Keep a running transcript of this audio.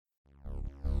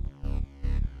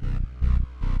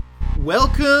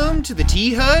Welcome to the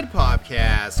T-HUD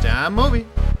podcast. I'm Moby.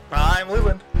 I'm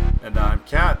Leland. And I'm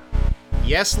Kat.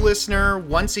 Yes, listener,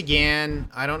 once again,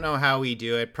 I don't know how we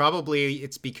do it. Probably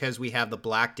it's because we have the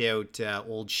blacked out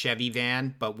old Chevy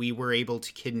van, but we were able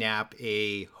to kidnap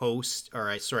a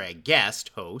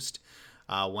guest host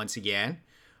once again.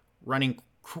 Running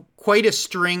quite a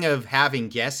string of having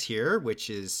guests here, which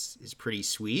is pretty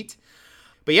sweet.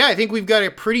 But yeah, I think we've got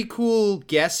a pretty cool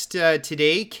guest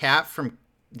today, Kat from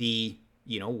the,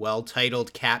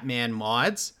 well-titled Catman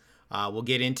Mods. We'll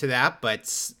get into that, but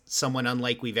someone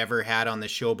unlike we've ever had on the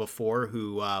show before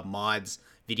who mods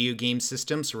video game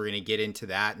systems. So we're going to get into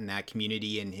that and that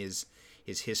community and his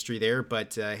history there.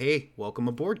 But hey, welcome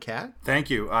aboard, Kat. Thank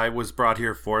you. I was brought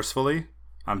here forcefully.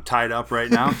 I'm tied up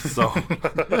right now, so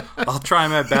I'll try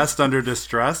my best under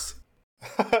distress.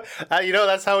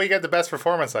 That's how we get the best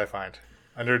performance, I find.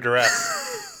 Under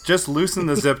duress. Just loosen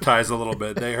the zip ties a little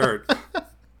bit. They hurt.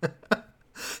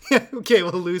 Okay,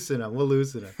 we'll loosen them.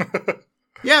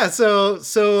 Yeah, so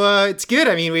it's good.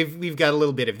 I mean, we've got a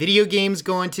little bit of video games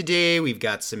going today. We've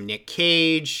got some Nick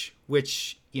Cage,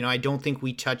 which, I don't think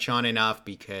we touch on enough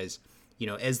because,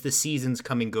 as the seasons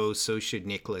come and go, so should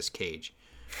Nicolas Cage.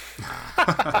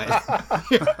 But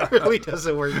it really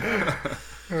doesn't work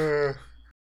out.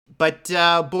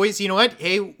 But, boys, you know what?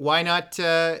 Hey, why not,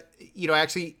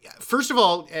 actually, first of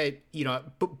all,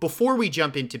 before we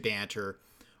jump into banter,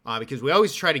 because we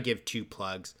always try to give two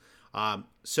plugs.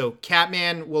 So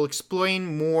Catman will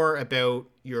explain more about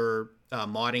your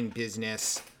modding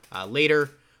business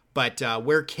later, but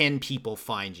where can people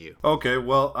find you? Okay,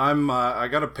 well, I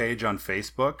got a page on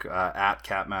Facebook at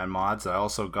Catman Mods. I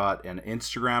also got an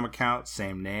Instagram account,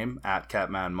 same name, at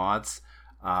Catman Mods.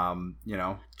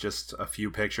 Just a few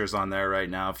pictures on there right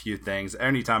now, a few things.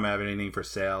 Anytime I have anything for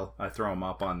sale, I throw them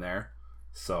up on there.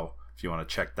 So if you want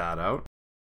to check that out.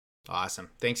 Awesome.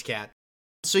 Thanks, Kat.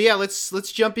 So yeah,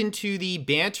 let's jump into the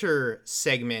banter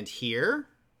segment here.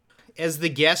 As the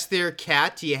guest there,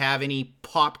 Kat, do you have any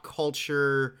pop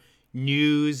culture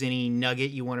news, any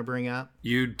nugget you want to bring up?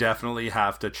 You definitely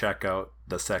have to check out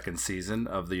the second season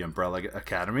of the Umbrella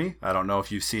Academy. I don't know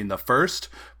if you've seen the first,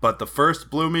 but the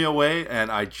first blew me away,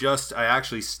 and I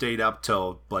actually stayed up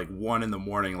till like 1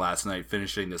 a.m. last night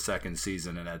finishing the second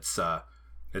season, and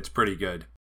it's pretty good.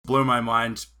 Blew my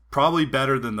mind. Probably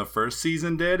better than the first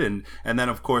season did, and then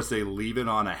of course they leave it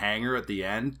on a hanger at the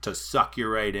end to suck you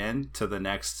right in to the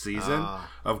next season.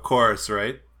 Of course,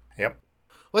 right? Yep.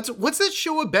 What's that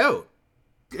show about?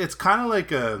 It's kind of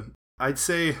like I'd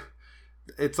say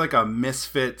it's like a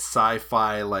misfit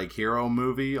sci-fi like hero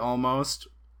movie almost.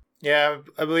 Yeah,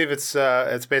 I believe it's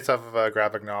based off of a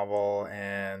graphic novel,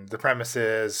 and the premise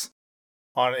is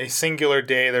on a singular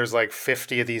day there's like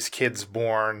 50 of these kids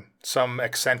born. Some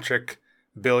eccentric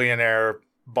billionaire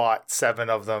bought 7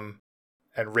 of them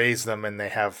and raised them, and they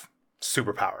have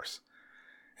superpowers.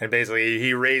 And basically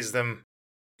he raised them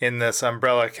in this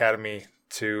Umbrella Academy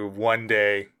to one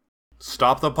day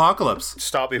stop the apocalypse.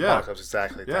 Exactly. Yeah,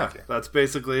 Thank you. That's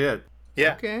basically it.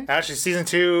 Yeah. Okay. Actually, season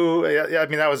 2, I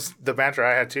mean, that was the banter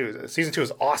I had too. Season 2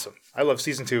 is awesome. I love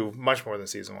season 2 much more than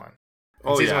season 1.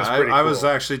 Oh season yeah, cool. I was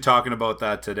actually talking about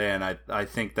that today, and I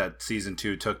think that season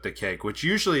 2 took the cake, which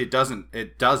usually it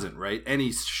doesn't, right?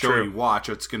 Any show True. you watch,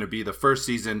 it's going to be the first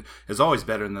season is always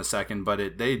better than the second,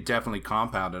 but they definitely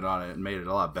compounded on it and made it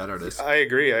a lot better. I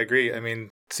agree. I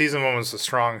mean, season 1 was a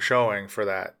strong showing for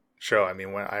that show. I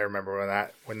mean, when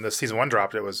the season 1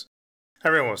 dropped,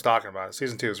 everyone was talking about it.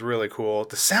 Season 2 is really cool.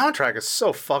 The soundtrack is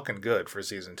so fucking good for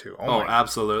season 2. Oh,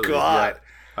 absolutely. God. Yeah.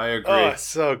 I agree. Oh,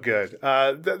 so good.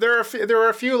 There were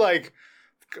a few like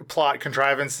plot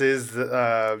contrivances,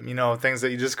 things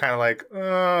that you just kind of like,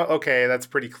 okay, that's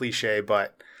pretty cliche,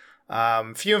 but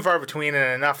few and far between,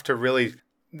 and enough to really,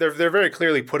 they're very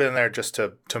clearly put in there just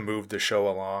to move the show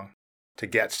along, to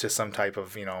get to some type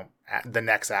of the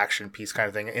next action piece kind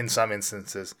of thing. In some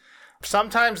instances,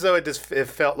 sometimes though it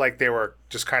felt like they were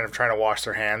just kind of trying to wash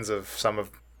their hands of some of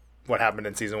what happened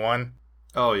in season 1.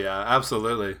 Oh yeah,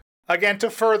 absolutely. Again, to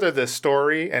further this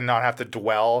story and not have to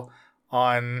dwell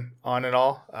on it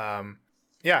all.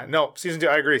 Season 2,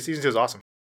 I agree. Season 2 is awesome.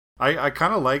 I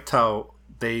kind of liked how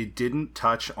they didn't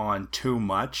touch on too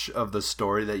much of the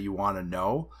story that you want to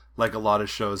know, like a lot of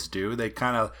shows do. They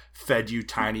kind of fed you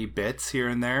tiny bits here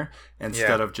and there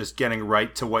instead of just getting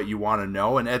right to what you want to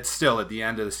know. And it's still at the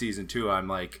end of the season 2, I'm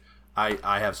like,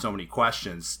 I have so many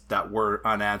questions that were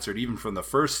unanswered even from the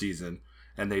first season,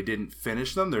 and they didn't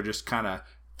finish them. They're just kind of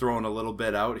throwing a little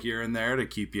bit out here and there to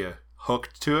keep you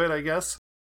hooked to it, I guess.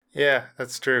 Yeah,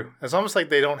 that's true. It's almost like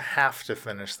they don't have to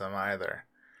finish them either.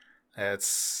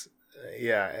 It's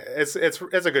yeah, it's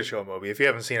a good show, Moby. If you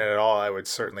haven't seen it at all, I would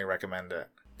certainly recommend it.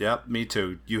 Yep, me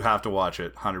too. You have to watch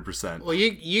it, 100%. Well,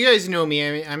 you guys know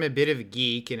me. I'm a bit of a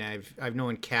geek, and I've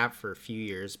known Cap for a few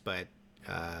years, but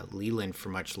Leland for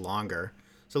much longer.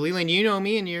 So Leland, you know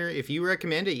me, and if you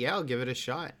recommend it, yeah, I'll give it a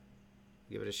shot.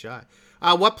 Give it a shot.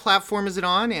 What platform is it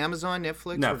on? Amazon,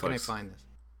 Netflix? Netflix. Where can I find this?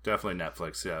 Definitely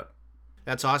Netflix, yeah.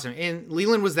 That's awesome. And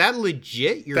Leland, was that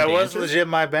legit? That banter? Was legit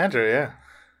my banter, yeah.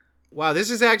 Wow, this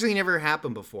has actually never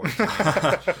happened before.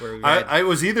 I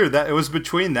was either that, it was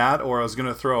between that, or I was going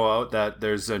to throw out that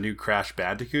there's a new Crash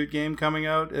Bandicoot game coming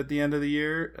out at the end of the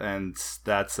year, and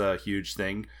that's a huge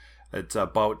thing. It's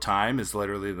About Time is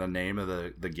literally the name of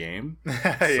the game.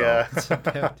 Yeah.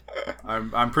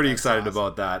 I'm pretty excited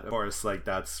about that. Of course, like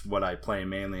that's what I play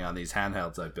mainly on these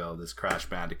handhelds I build is Crash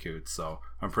Bandicoot. So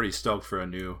I'm pretty stoked for a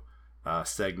new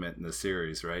segment in the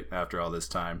series, right? After all this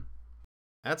time.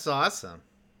 That's awesome.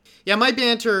 Yeah, my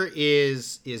banter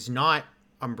is not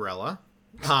Umbrella.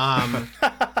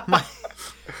 My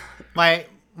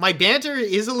banter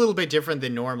is a little bit different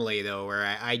than normally, though, where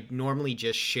I normally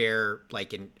just share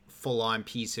like a full-on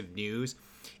piece of news.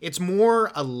 It's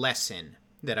more a lesson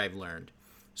that I've learned.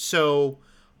 So,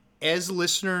 as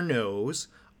listener knows,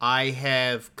 I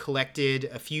have collected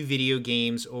a few video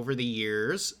games over the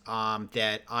years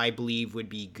that I believe would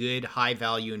be good,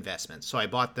 high-value investments. So I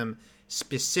bought them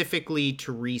specifically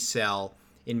to resell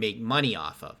and make money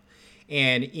off of.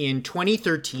 And in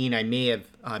 2013, I may have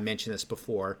mentioned this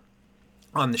before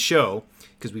on the show,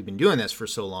 because we've been doing this for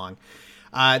so long,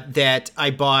 that I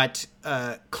bought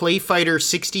Clay Fighter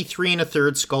 63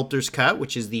 1/3 Sculptor's Cut,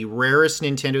 which is the rarest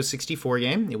Nintendo 64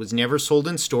 game. It was never sold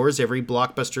in stores. Every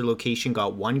Blockbuster location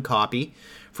got one copy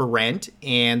for rent,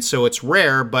 and so it's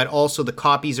rare, but also the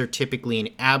copies are typically in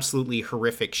absolutely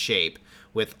horrific shape,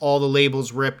 with all the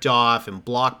labels ripped off and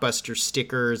Blockbuster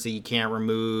stickers that you can't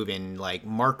remove, and like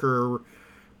markers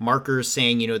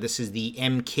saying, this is the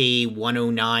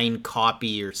MK109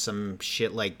 copy or some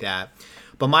shit like that.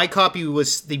 But my copy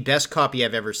was the best copy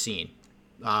I've ever seen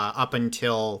up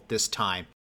until this time.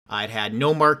 It had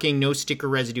no marking, no sticker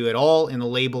residue at all, and the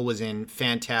label was in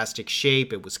fantastic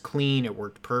shape. It was clean. It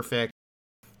worked perfect.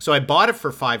 So I bought it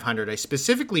for $500. I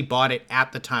specifically bought it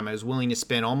at the time. I was willing to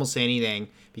spend almost anything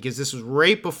because this was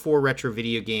right before retro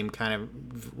gaming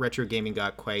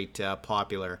got quite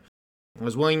popular. I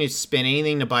was willing to spend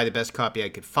anything to buy the best copy I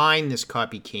could find. This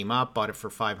copy came up, bought it for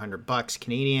 $500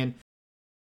 Canadian.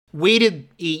 Waited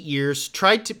 8 years,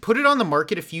 tried to put it on the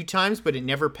market a few times, but it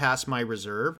never passed my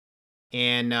reserve.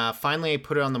 And finally, I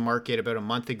put it on the market about a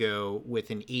month ago with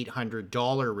an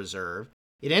 $800 reserve.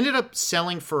 It ended up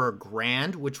selling for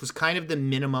 $1,000, which was kind of the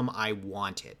minimum I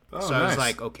wanted. Oh, so nice. I was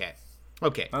like, okay,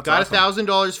 that's got awesome.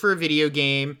 $1,000 for a video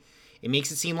game. It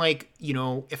makes it seem like,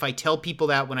 if I tell people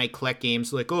that when I collect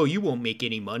games, like, oh, you won't make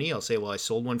any money. I'll say, well, I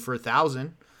sold one for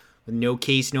 $1,000 with no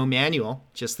case, no manual,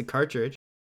 just the cartridge.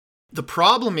 The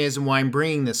problem is, and why I'm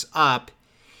bringing this up,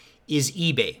 is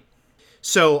eBay.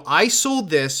 So I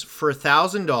sold this for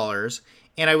 $1,000,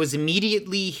 and I was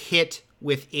immediately hit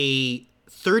with a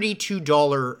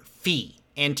 $32 fee.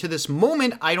 And to this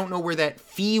moment, I don't know where that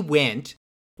fee went,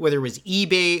 whether it was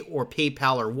eBay or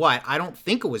PayPal or what. I don't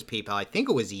think it was PayPal. I think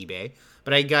it was eBay.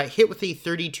 But I got hit with a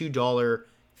 $32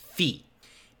 fee.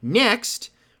 Next,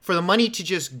 for the money to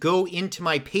just go into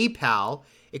my PayPal,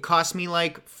 it cost me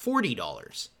like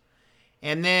 $40.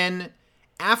 And then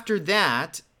after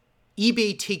that,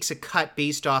 eBay takes a cut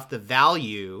based off the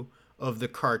value of the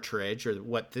cartridge, or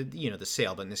what the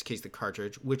sale, but in this case the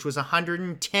cartridge, which was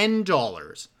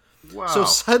 $110. Wow. So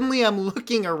suddenly I'm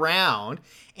looking around,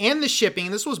 and the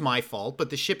shipping, this was my fault, but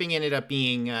the shipping ended up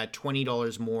being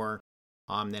 $20 more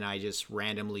than I just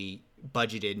randomly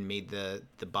budgeted and made the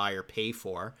buyer pay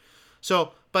for.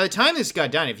 So by the time this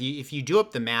got done, if you do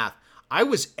up the math, I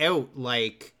was out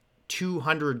like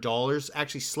 $200,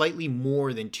 actually slightly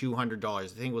more than $200. I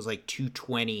think it was like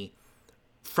 $220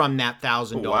 from that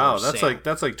 $1,000. Wow, that's sale. like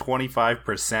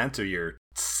 25% of your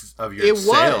It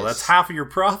sale. was. That's half of your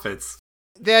profits.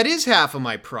 That is half of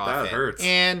my profit. That hurts.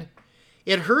 And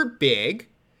it hurt big.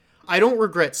 I don't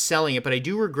regret selling it, but I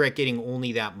do regret getting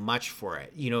only that much for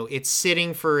it. It's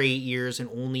sitting for 8 years and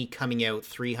only coming out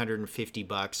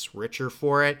 $350 richer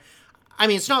for it. I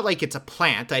mean, it's not like it's a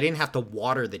plant. I didn't have to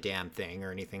water the damn thing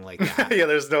or anything like that. Yeah,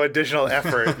 there's no additional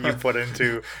effort you put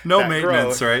into No that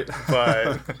maintenance, growth, right?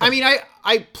 But I mean,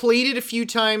 I played it a few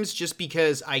times just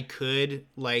because I could.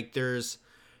 Like, there's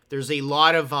a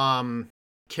lot of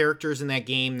characters in that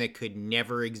game that could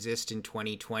never exist in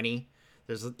 2020.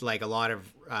 There's like a lot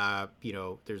of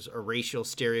there's a racial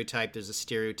stereotype. There's a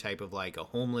stereotype of like a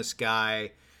homeless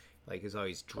guy. Like he's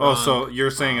always Oh, drunk. so you're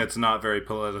saying it's not very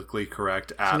politically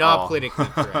correct at all? It's not politically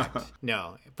correct.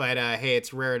 No. But hey,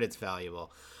 it's rare and it's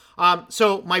valuable.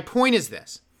 So my point is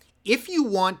this. If you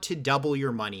want to double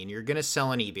your money and you're going to sell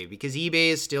on eBay, because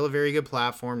eBay is still a very good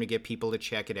platform to get people to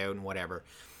check it out and whatever.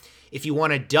 If you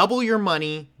want to double your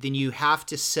money, then you have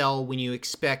to sell when you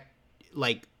expect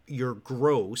like your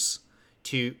gross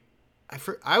to...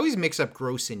 I always mix up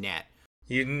gross and net.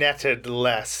 You netted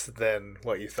less than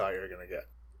what you thought you were going to get.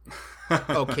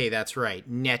 Okay, that's right.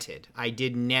 Netted. I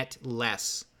did net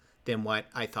less than what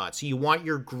I thought. So you want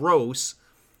your gross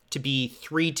to be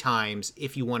 3 times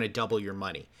if you want to double your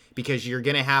money, because you're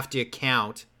going to have to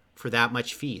account for that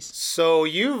much fees. So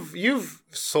you've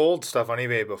sold stuff on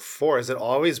eBay before. Has it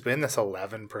always been this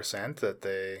 11% that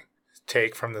they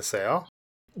take from the sale?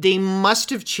 They must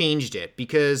have changed it,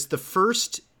 because the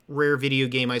first rare video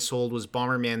game I sold was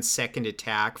Bomberman Second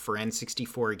Attack for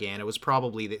N64 again. It's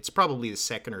probably the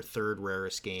second or third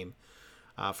rarest game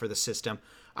for the system.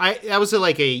 That was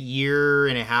like a year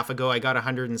and a half ago. I got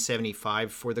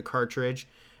 175 for the cartridge,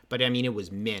 but I mean, it was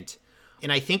mint.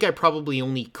 And I think I probably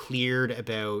only cleared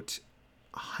about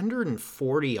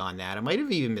 140 on that. It might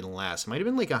have even been less. It might have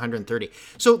been like 130.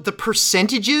 So the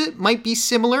percentages might be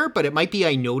similar, but it might be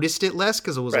I noticed it less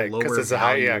because it was a lower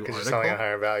value. Because you're selling a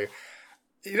higher value.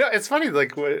 You know, it's funny.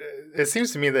 Like, it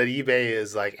seems to me that eBay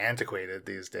is like antiquated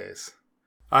these days.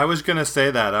 I was going to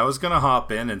say that. I was going to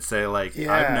hop in and say, like,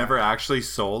 Yeah. I've never actually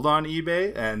sold on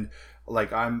eBay. And,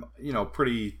 like, I'm,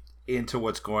 pretty into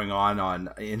what's going on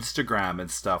Instagram and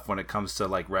stuff when it comes to,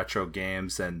 like, retro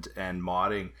games and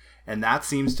modding. And that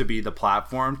seems to be the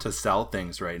platform to sell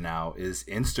things right now is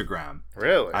Instagram.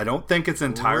 Really? I don't think it's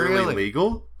entirely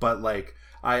legal, but, like,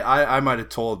 I might have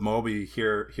told Moby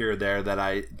here or there that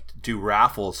I do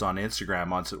raffles on Instagram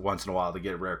once in a while to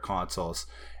get rare consoles.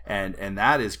 And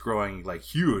that is growing like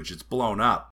huge. It's blown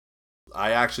up.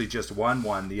 I actually just won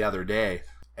one the other day.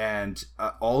 And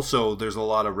also there's a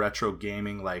lot of retro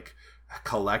gaming like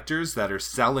collectors that are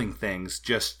selling things,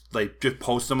 just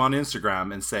post them on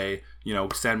Instagram and say,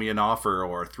 send me an offer,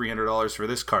 or $300 for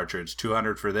this cartridge,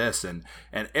 $200 for this. And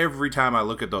every time I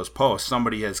look at those posts,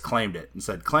 somebody has claimed it and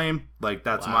said, claim, like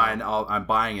that's mine. I'm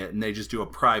buying it. And they just do a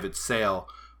private sale,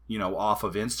 off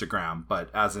of Instagram, but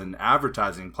as an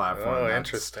advertising platform. Oh,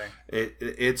 interesting.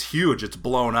 It's huge. It's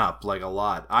blown up like a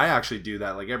lot. I actually do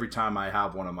that. Like every time I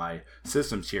have one of my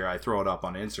systems here, I throw it up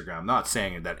on Instagram. Not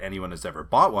saying that anyone has ever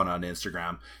bought one on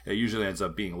Instagram. It usually ends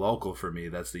up being local for me.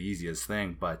 That's the easiest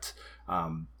thing. But,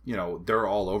 they're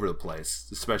all over the place,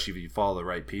 especially if you follow the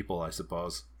right people, I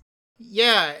suppose.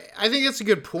 Yeah, I think that's a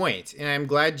good point, and I'm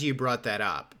glad you brought that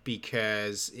up,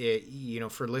 because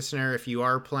for listener, if you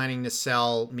are planning to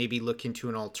sell, maybe look into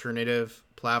an alternative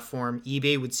platform.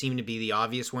 eBay would seem to be the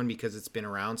obvious one because it's been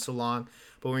around so long,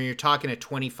 but when you're talking a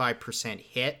 25%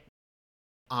 hit,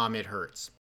 it hurts.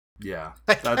 Yeah,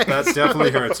 that definitely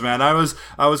hurts, man. I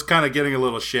was kind of getting a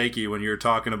little shaky when you were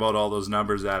talking about all those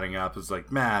numbers adding up. It's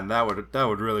like, man, that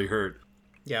would really hurt.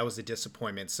 Yeah, it was a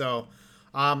disappointment. So.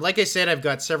 Like I said, I've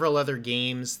got several other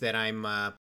games that I'm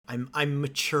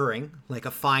maturing like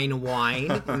a fine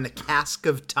wine in the cask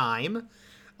of time.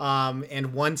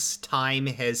 And once time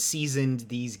has seasoned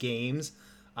these games,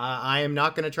 I am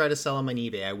not going to try to sell them on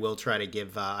eBay. I will try to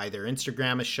give either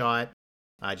Instagram a shot,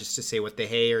 just to say what the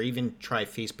hey, or even try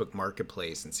Facebook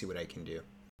Marketplace and see what I can do.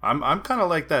 I'm kind of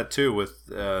like that too with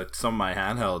some of my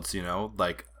handhelds,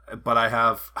 but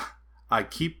I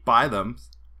keep by them.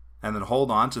 And then hold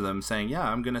on to them saying, yeah,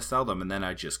 I'm going to sell them. And then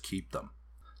I just keep them.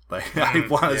 Like, I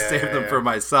want to save them for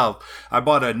myself. I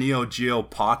bought a Neo Geo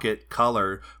Pocket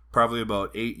Color probably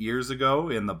about 8 years ago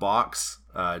in the box,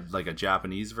 like a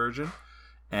Japanese version.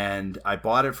 And I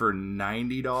bought it for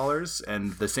 $90.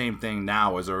 And the same thing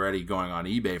now is already going on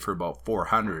eBay for about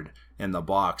 $400 in the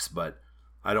box. But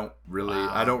I don't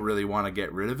really want to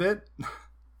get rid of it.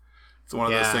 It's one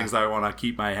of those things I want to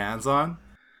keep my hands on.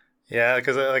 Yeah,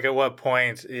 because like at what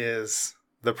point is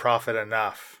the profit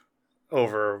enough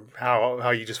over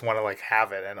how you just want to like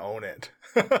have it and own it?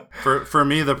 For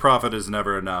me, the profit is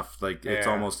never enough. Like it's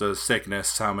almost a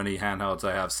sickness how many handhelds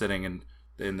I have sitting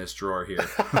in this drawer here.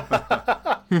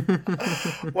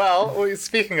 Well,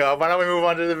 speaking of, why don't we move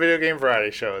on to the Video Game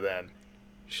Variety Show then?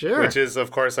 Sure. Which is,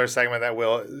 of course, our segment that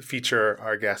will feature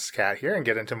our guest Kat here and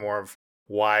get into more of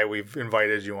why we've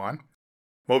invited you on.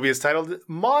 Moby is titled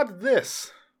Mod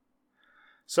This.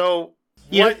 So,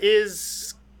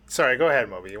 Sorry, go ahead,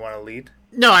 Moby. You want to lead?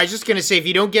 No, I was just going to say, if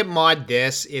you don't get Mod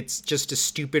This, it's just a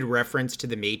stupid reference to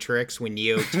The Matrix when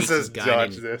Neo takes his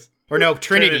gun. Or no,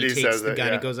 Trinity takes the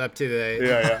gun and goes up to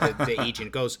the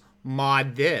agent. Goes,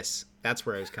 Mod This. That's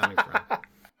where I was coming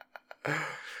from.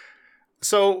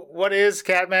 So what is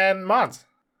Catman Mods?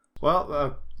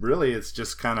 Well, really, it's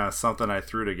just kind of something I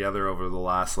threw together over the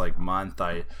last like month.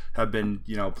 I have been,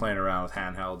 playing around with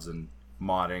handhelds and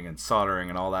modding and soldering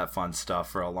and all that fun stuff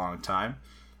for a long time.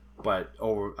 But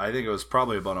I think it was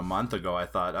probably about a month ago, I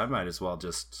thought I might as well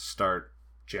just start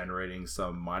generating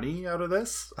some money out of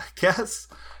this, I guess,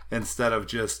 instead of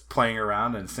just playing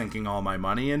around and sinking all my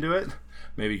money into it.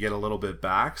 Maybe get a little bit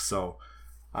back. So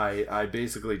I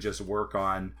basically just work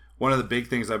on, one of the big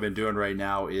things I've been doing right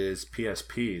now is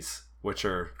PSPs, which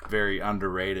are very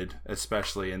underrated,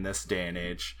 especially in this day and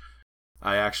age.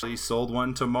 I actually sold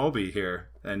one to Moby here,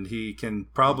 and he can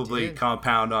probably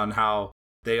compound on how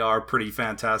they are pretty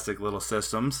fantastic little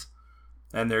systems,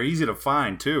 and they're easy to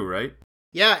find too, right?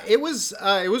 Yeah, it was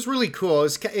really cool.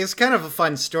 It was kind of a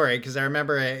fun story because I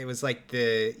remember it was like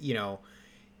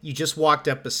you just walked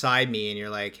up beside me and you're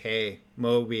like, "Hey,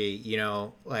 Moby,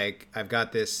 like I've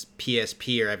got this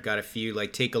PSP or I've got a few,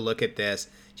 like take a look at this.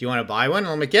 Do you want to buy one?"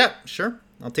 And I'm like, "Yeah, sure.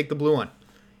 I'll take the blue one."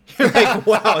 You're like,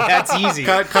 "Wow, that's easy."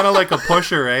 Kind of like a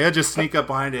pusher, eh? I just sneak up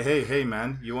behind it. Hey,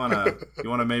 man, you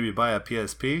wanna maybe buy a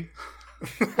PSP?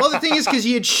 Well, the thing is, because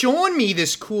you had shown me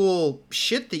this cool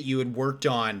shit that you had worked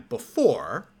on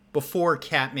before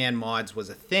Catman Mods was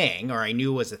a thing, or I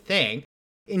knew was a thing.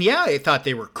 And yeah, I thought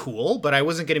they were cool, but I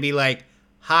wasn't going to be like,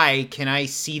 "Hi, can I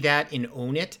see that and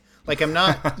own it?" Like, I'm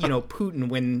not, Putin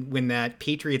when that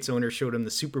Patriots owner showed him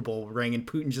the Super Bowl ring and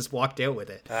Putin just walked out with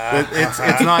it.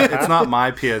 It's not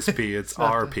my PSP, it's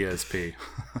our PSP.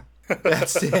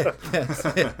 That's it.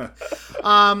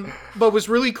 But what's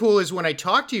really cool is when I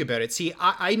talked to you about it. See,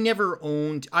 I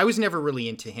was never really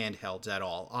into handhelds at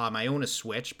all. I own a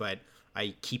Switch, but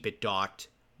I keep it docked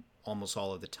almost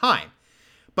all of the time.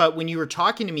 But when you were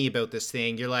talking to me about this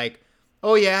thing, you're like,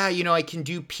 "Oh yeah, I can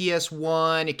do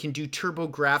PS1, it can do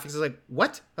TurboGrafx." I was like,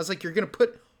 "What?" I was like, "You're going to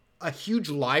put a huge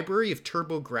library of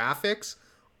TurboGrafx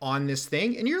on this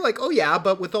thing?" And you're like, "Oh yeah,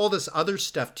 but with all this other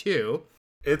stuff too."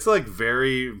 It's like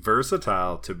very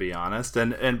versatile, to be honest.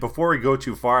 And before we go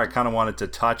too far, I kind of wanted to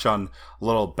touch on a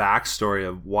little backstory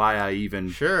of why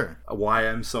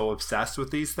I'm so obsessed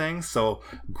with these things. So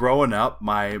growing up,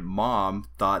 my mom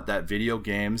thought that video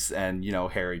games and,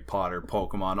 Harry Potter,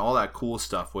 Pokemon, all that cool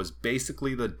stuff was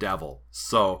basically the devil.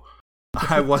 So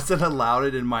I wasn't allowed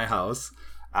it in my house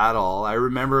at all. I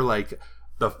remember like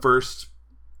the first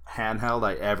handheld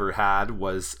I ever had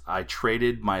was I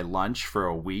traded my lunch for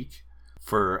a week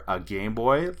for a Game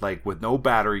Boy, like with no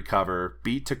battery cover,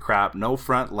 beat to crap, no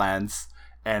front lens,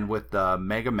 and with the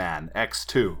Mega Man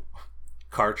X2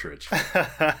 cartridge.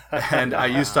 And I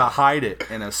used to hide it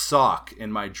in a sock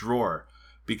in my drawer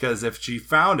because if she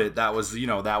found it, that was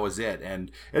it. And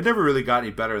it never really got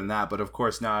any better than that. But of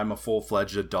course, now I'm a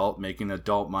full-fledged adult making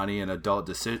adult money and adult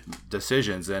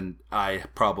decisions. And I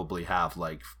probably have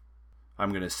I'm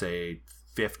going to say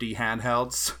 50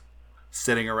 handhelds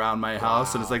sitting around my house.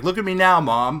 Wow. And it's like, "Look at me now,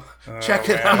 Mom. Check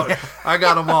it out. I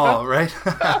got them all," right?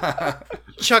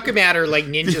 Chuck them at her like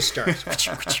ninja stars.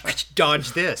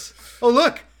 Dodge this. Oh,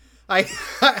 look. I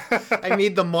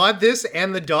made the mod this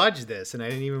and the dodge this, and I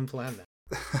didn't even plan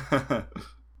that.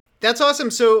 That's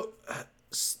awesome. So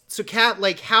Kat,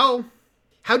 like how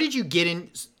did you get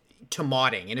into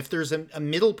modding? And if there's a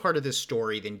middle part of this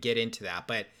story, then get into that.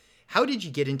 But how did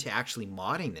you get into actually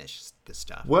modding this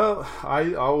stuff? Well,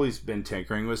 I always been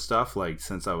tinkering with stuff. Like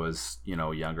since I was,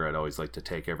 younger, I'd always like to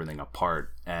take everything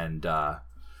apart. And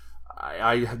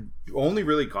I had only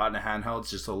really gotten a handheld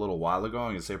just a little while ago.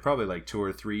 I'm gonna say probably like 2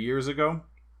 or 3 years ago.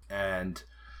 And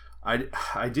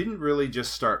I didn't really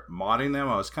just start modding them.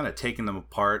 I was kind of taking them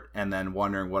apart and then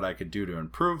wondering what I could do to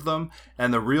improve them.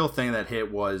 And the real thing that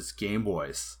hit was Game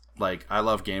Boys. Like, I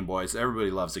love Game Boys. Everybody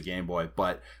loves a Game Boy,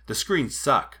 but the screens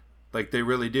suck. Like, they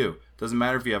really do. Doesn't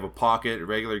matter if you have a Pocket, a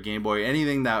regular Game Boy,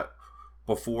 anything that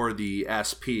before the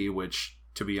SP, which,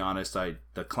 to be honest,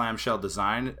 the clamshell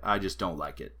design, I just don't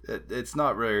like it. It's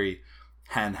not very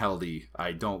handheldy.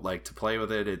 I don't like to play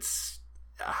with it.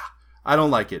 I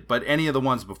don't like it. But any of the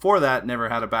ones before that never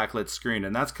had a backlit screen.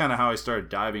 And that's kind of how I started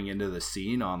diving into the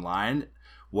scene online,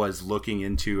 was looking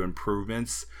into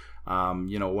improvements.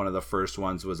 One of the first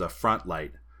ones was a front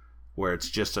light, where it's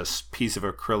just a piece of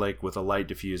acrylic with a light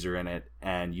diffuser in it,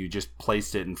 and you just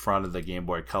placed it in front of the Game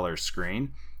Boy Color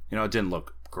screen. It didn't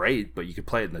look great, but you could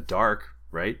play it in the dark,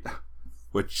 right?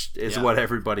 Which is what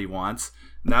everybody wants.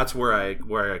 And that's where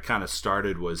I kind of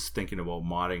started, was thinking about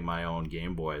modding my own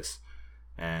Game Boys.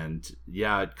 And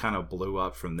yeah, it kind of blew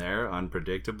up from there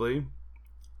unpredictably.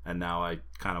 And now I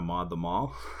kind of mod them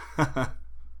all.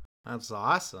 That's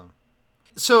awesome.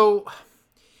 So,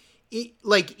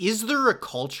 is there a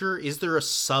culture? Is there a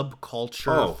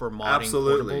subculture for modding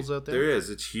portables out there? There is.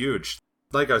 It's huge.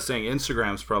 Like I was saying,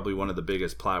 Instagram's probably one of the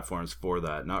biggest platforms for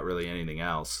that, not really anything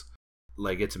else.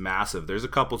 Like, it's massive. There's a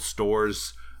couple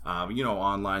stores,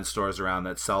 online stores around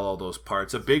that sell all those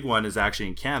parts. A big one is actually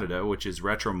in Canada, which is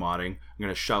Retro Modding. I'm going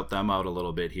to shout them out a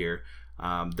little bit here.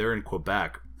 They're in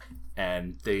Quebec,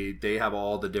 and they have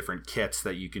all the different kits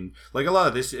that you can, like a lot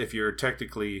of this, if you're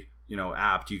technically,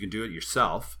 apt, you can do it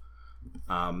yourself.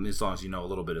 As long as you know a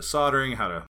little bit of soldering, how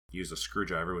to use a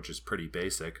screwdriver, which is pretty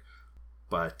basic.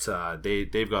 But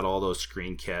they've got all those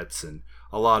screen kits and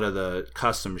a lot of the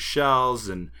custom shells,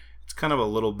 and it's kind of a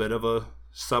little bit of a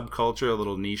subculture, a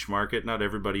little niche market. Not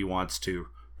everybody wants to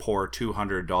pour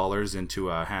 $200 into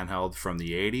a handheld from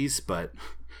the 80s, but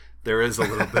there is a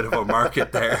little bit of a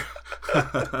market there.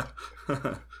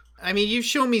 I mean, you've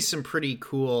shown me some pretty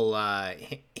cool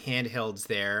handhelds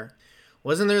there.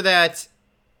 Wasn't there that,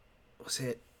 was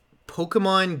it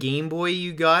Pokemon Game Boy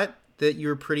you got that you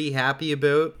were pretty happy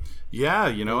about? Yeah,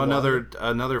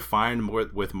 another find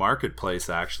with Marketplace,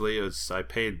 actually. I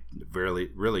paid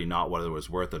really not what it was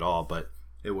worth at all, but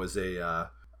it was a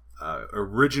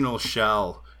original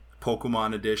shell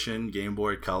Pokemon edition Game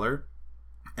Boy Color.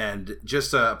 And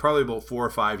just probably about 4 or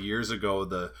 5 years ago,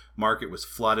 the market was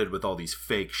flooded with all these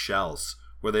fake shells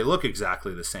where they look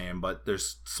exactly the same, but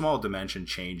there's small dimension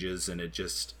changes and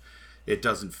it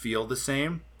doesn't feel the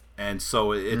same. And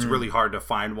so it's really hard to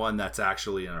find one that's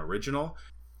actually an original.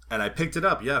 And I picked it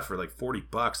up, for like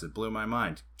 $40. It blew my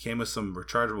mind. Came with some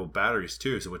rechargeable batteries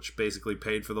too, which basically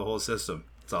paid for the whole system.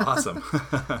 It's awesome.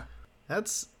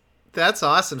 That's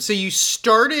awesome. So you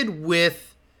started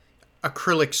with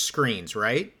acrylic screens,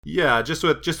 right? Yeah, just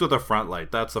with a front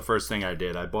light. That's the first thing I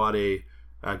did. I bought a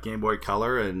Game Boy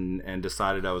Color and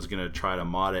decided I was going to try to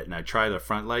mod it. And I tried a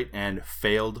front light and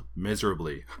failed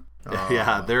miserably. Oh.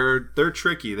 Yeah, they're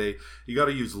tricky. You got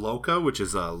to use Loka, which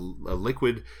is a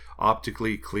liquid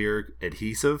optically clear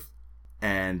adhesive,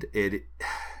 and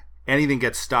anything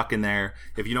gets stuck in there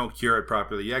if you don't cure it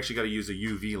properly. You actually got to use a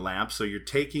UV lamp. So you're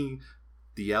taking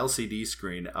the LCD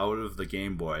screen out of the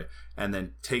Game Boy and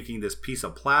then taking this piece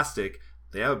of plastic.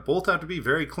 Both have to be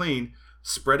very clean.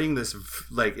 Spreading this,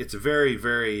 like, it's very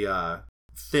very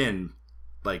thin,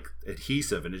 like,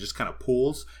 adhesive, and it just kind of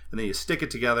pools, and then you stick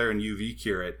it together and UV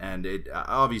cure it. And it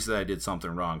obviously I did something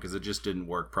wrong because it just didn't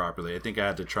work properly. I think I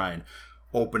had to try and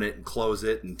open it and close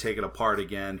it and take it apart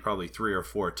again probably 3 or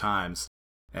 4 times.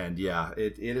 And yeah,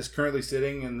 it is currently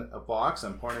sitting in a box.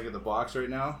 I'm pointing at the box right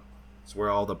now. It's where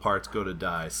all the parts go to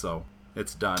die, so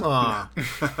it's done.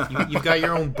 You've got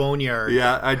your own boneyard.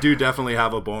 Yeah, I do definitely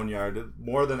have a boneyard.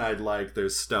 More than I'd like.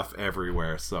 There's stuff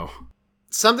everywhere, so.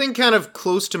 Something kind of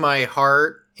close to my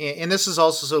heart, and this is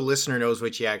also so listener knows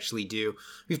what you actually do.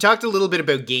 We've talked a little bit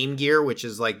about Game Gear, which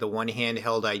is like the one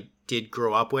handheld I did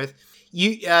grow up with.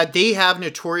 They have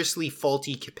notoriously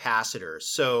faulty capacitors.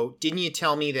 So didn't you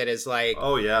tell me that as like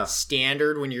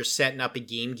standard when you're setting up a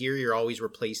Game Gear, you're always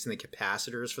replacing the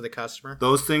capacitors for the customer?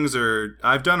 Those things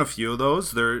I've done a few of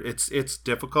those. It's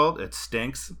difficult. It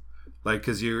stinks. Like,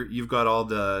 because you've got all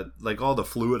the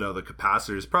fluid out of the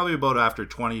capacitors. Probably about after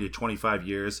 20 to 25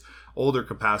 years, older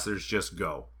capacitors just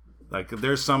go. Like,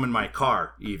 there's some in my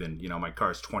car even. My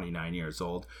car's 29 years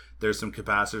old. There's some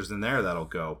capacitors in there that'll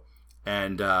go.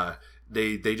 And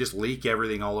they just leak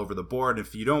everything all over the board.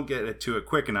 If you don't get to it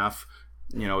quick enough,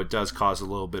 it does cause a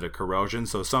little bit of corrosion.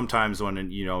 So sometimes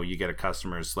when, you get a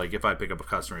customer's, like if I pick up a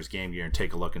customer's Game Gear and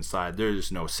take a look inside,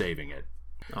 there's no saving it.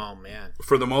 Oh, man.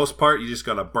 For the most part, you just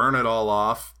got to burn it all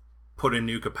off, put in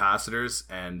new capacitors,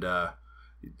 and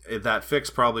that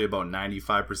fixed probably about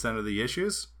 95% of the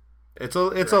issues. It's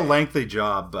a lengthy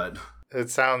job, but... It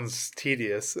sounds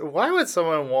tedious. Why would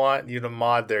someone want you to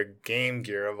mod their Game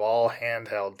Gear of all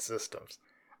handheld systems?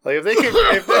 Like, if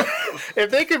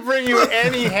they could bring you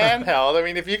any handheld, I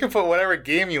mean, if you can put whatever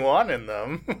game you want in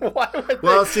them, why would they?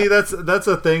 Well, see, that's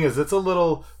the thing, is it's a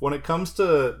little, when it comes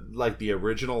to like the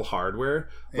original hardware,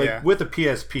 like with the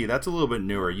PSP, that's a little bit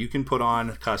newer. You can put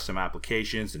on custom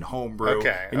applications and homebrew,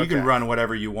 and you can run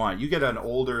whatever you want. You get an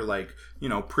older, like,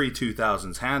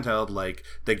 pre-2000s handheld like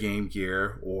the Game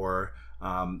Gear or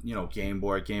Game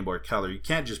Boy Color. You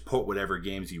can't just put whatever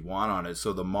games you want on it.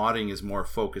 So the modding is more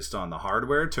focused on the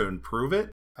hardware to improve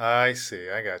it. I see.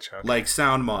 I gotcha. Okay. Like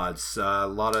sound mods. A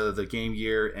lot of the Game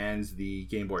Gear and the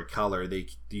Game Boy Color,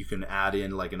 you can add in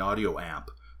like an audio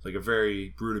amp, like a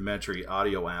very rudimentary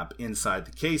audio amp inside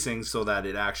the casing, so that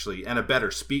it actually, and a better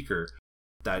speaker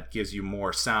that gives you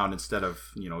more sound instead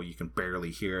of, you can barely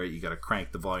hear it. You got to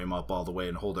crank the volume up all the way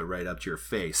and hold it right up to your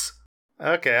face.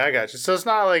 Okay, I got you. So it's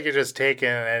not like you're just taking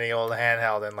any old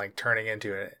handheld and like turning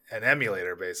into an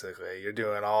emulator, basically. You're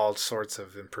doing all sorts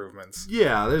of improvements.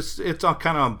 Yeah, it's all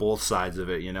kind of on both sides of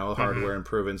it, hardware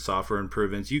improvements, software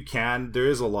improvements. There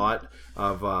is a lot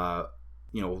of,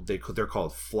 they're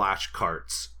called flash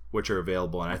carts, which are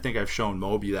available. And I think I've shown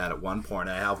Moby that at one point.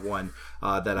 I have one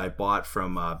that I bought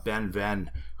from Ben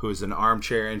Venn, who's an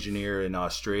armchair engineer in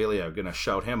Australia. I'm going to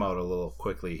shout him out a little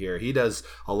quickly here. He does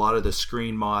a lot of the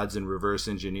screen mods and reverse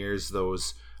engineers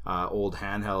those old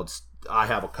handhelds. I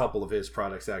have a couple of his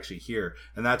products actually here,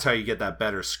 and that's how you get that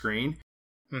better screen.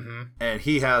 Mm-hmm. And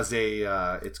he has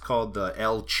it's called the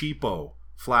El Cheapo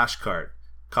flash cart.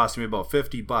 Cost me about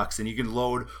 $50, and you can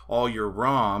load all your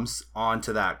ROMs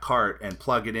onto that cart and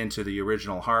plug it into the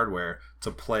original hardware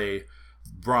to play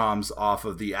ROMs off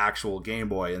of the actual Game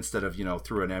Boy instead of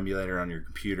through an emulator on your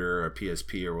computer or a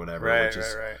PSP or whatever. Right.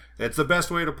 It's the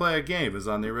best way to play a game is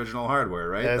on the original hardware,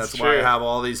 right? That's true. why I have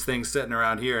all these things sitting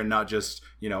around here and not just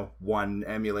one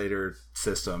emulator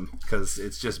system, because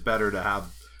it's just better to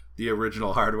have the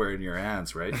original hardware in your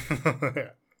hands, right?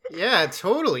 Yeah,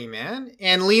 totally, man.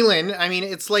 And Leland, I mean,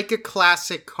 it's like a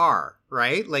classic car,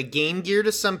 right? Like Game Gear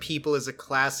to some people is a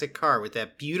classic car with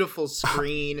that beautiful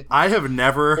screen. I have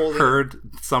never heard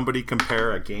somebody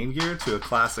compare a Game Gear to a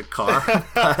classic car.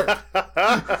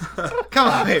 Come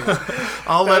on, baby.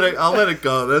 I'll let it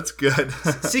go. That's good.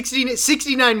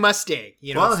 69 Mustang.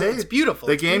 Well, it's beautiful.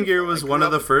 The Game Gear was one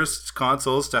of the first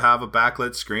consoles to have a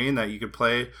backlit screen that you could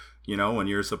play, when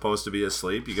you're supposed to be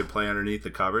asleep. You could play underneath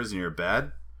the covers in your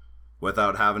bed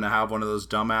without having to have one of those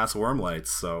dumbass worm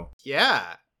lights. So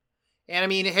yeah. And I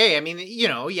mean,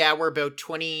 we're about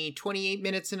 28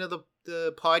 minutes into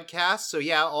the podcast. So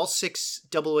yeah, all 6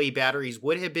 AA batteries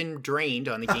would have been drained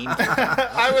on the Game Gear.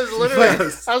 That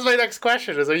was my next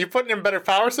question is, are you putting in better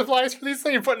power supplies for these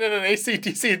things? You're putting in an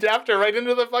AC/DC adapter right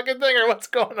into the fucking thing, or what's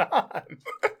going on?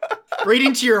 Right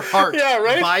into your heart. Yeah,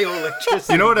 right?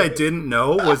 Bioelectricity. You know what I didn't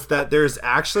know was that there's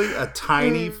actually a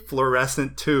tiny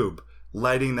fluorescent tube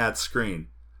lighting that screen,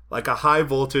 like a high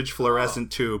voltage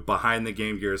fluorescent tube behind the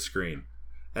Game Gear screen,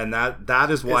 and that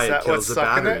is why it kills the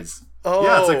batteries. Oh,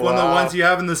 yeah, it's like one of the ones you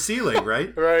have in the ceiling,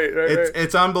 right? right.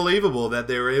 It's unbelievable that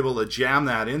they were able to jam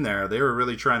that in there. They were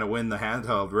really trying to win the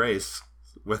handheld race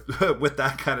with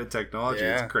that kind of technology.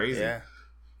 Yeah, it's crazy. Yeah.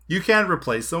 You can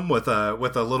replace them with a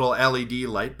little LED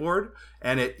light board,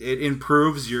 and it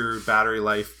improves your battery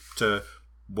life to,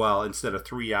 well, instead of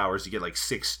 3 hours, you get like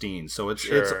 16. So it's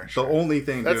the only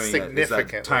thing That's doing it is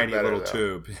that tiny little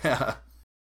tube. Yeah.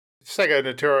 Sega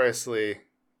notoriously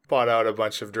bought out a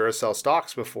bunch of Duracell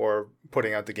stocks before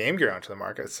putting out the Game Gear onto the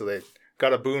market, so they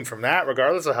got a boon from that,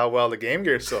 regardless of how well the Game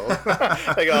Gear sold.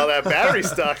 They got all that battery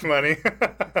stock money.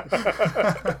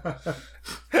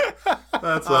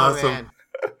 That's awesome. Man.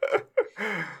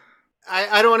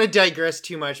 I don't want to digress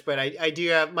too much, but I do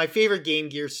have my favorite Game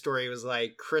Gear story was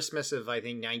like Christmas of, I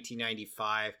think,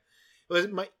 1995. It was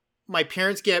my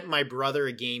parents get my brother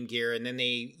a Game Gear, and then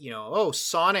they,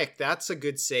 Sonic, that's a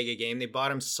good Sega game. They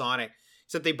bought him Sonic,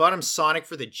 except they bought him Sonic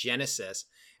for the Genesis.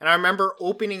 And I remember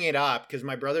opening it up because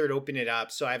my brother had opened it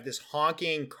up. So I have this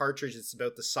honking cartridge that's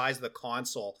about the size of the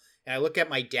console. And I look at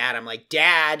my dad. I'm like,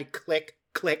 Dad, click,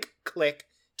 click, click,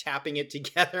 tapping it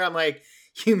together. I'm like,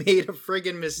 you made a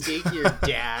friggin' mistake here,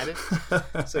 Dad.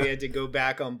 So he had to go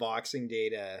back on Boxing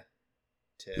Day to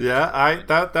yeah,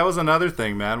 that was another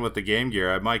thing, man, with the Game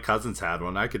Gear. My cousins had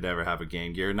one. I could never have a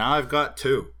Game Gear. Now I've got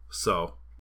 2. So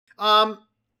I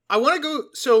want to go.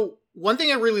 So one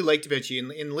thing I really liked about you,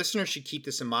 and listeners should keep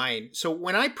this in mind. So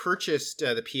when I purchased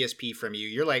the PSP from you,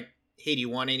 you're like, hey, do you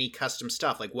want any custom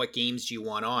stuff? Like, what games do you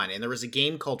want on? And there was a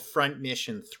game called Front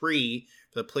Mission 3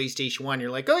 for the PlayStation 1.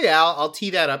 You're like, oh yeah, I'll tee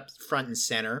that up front and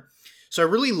center. So I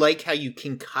really like how you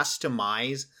can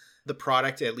customize the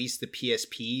product, at least the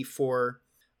PSP, for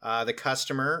the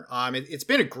customer. It's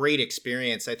been a great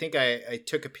experience. I think I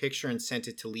took a picture and sent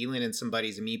it to Leland and some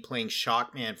buddies of me playing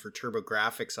Shockman for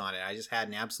TurboGrafx on it. I just had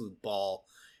an absolute ball.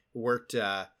 Worked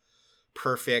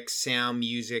perfect, sound,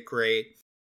 music, great.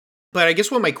 But I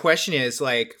guess what my question is,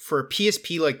 like, for a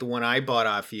PSP like the one I bought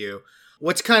off you,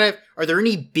 are there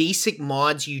any basic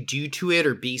mods you do to it,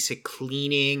 or basic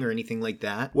cleaning or anything like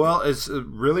that? Well,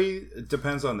 it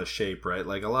depends on the shape, right?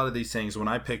 Like a lot of these things, when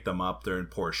I pick them up, they're in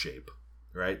poor shape.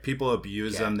 Right? People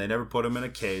abuse them. They never put them in a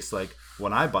case. Like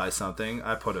when I buy something,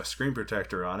 I put a screen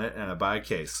protector on it and I buy a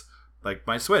case. Like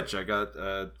my Switch, I got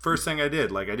first thing I did.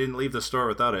 Like I didn't leave the store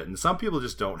without it. And some people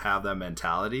just don't have that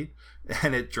mentality,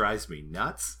 and it drives me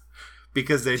nuts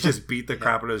because they just beat the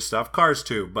crap out of their stuff. Cars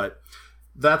too, but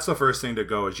that's the first thing to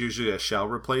go. Is usually a shell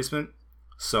replacement.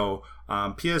 So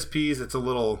PSPs, it's a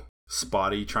little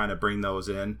spotty trying to bring those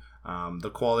in.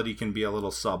 The quality can be a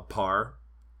little subpar,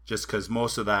 just because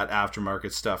most of that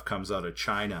aftermarket stuff comes out of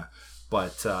China.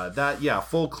 But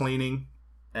full cleaning,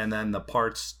 and then the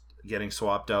parts getting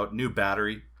swapped out. New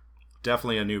battery,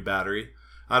 definitely a new battery.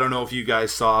 I don't know if you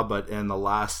guys saw, but in the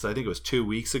last, I think it was 2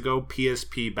 weeks ago,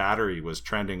 PSP battery was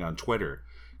trending on Twitter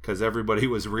because everybody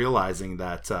was realizing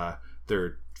that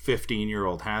their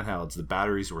 15-year-old handhelds, the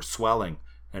batteries were swelling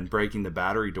and breaking the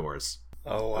battery doors.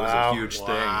 Oh, wow. It was a huge thing.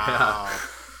 Yeah.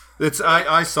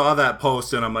 I saw that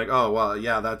post and I'm like, oh, well,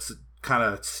 yeah, that's kind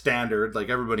of standard. Like,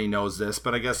 everybody knows this,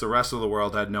 but I guess the rest of the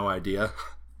world had no idea.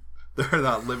 They're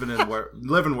not living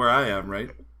where I am, right?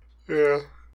 Yeah.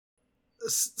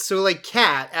 So, like,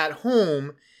 Kat, at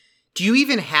home, do you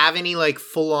even have any, like,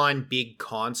 full-on big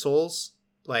consoles,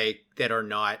 like, that are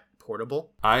not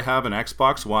portable? I have an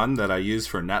Xbox One that I use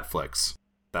for Netflix.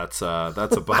 That's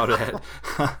about it.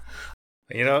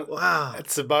 Wow.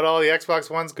 That's about all the Xbox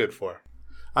One's good for.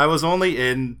 I was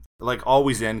only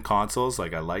always in consoles.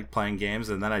 Like, I liked playing games,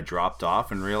 and then I dropped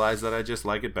off and realized that I just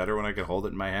like it better when I can hold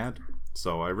it in my hand.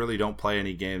 So I really don't play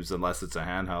any games unless it's a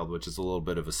handheld, which is a little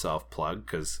bit of a self-plug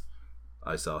because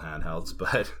I sell handhelds,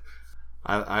 but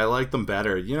I like them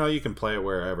better. You can play it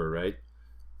wherever, right?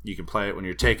 You can play it when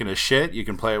you're taking a shit. You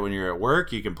can play it when you're at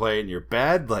work. You can play it in your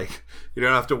bed. Like, you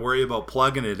don't have to worry about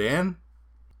plugging it in.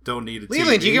 Don't need a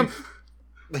Leland, TV.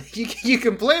 you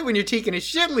can play it when you're taking a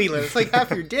shit, Leland. It's like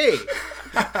half your day.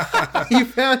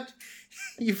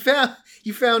 You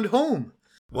found home.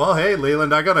 Well, hey,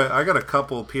 Leland, I got a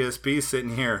couple PSPs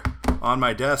sitting here on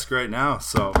my desk right now.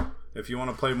 So if you want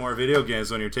to play more video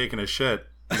games when you're taking a shit,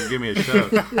 you can give me a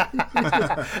shout.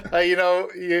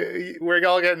 We're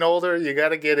all getting older. You got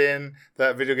to get in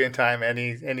that video game time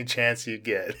any chance you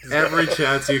get. Every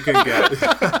chance you can get.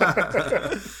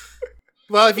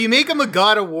 Well, if you make him a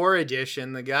God of War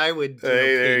edition, the guy would.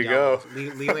 Hey, there you go.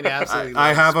 Leland absolutely.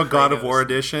 I have a God of War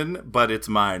edition, but it's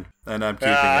mine, and I'm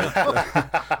keeping it.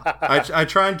 I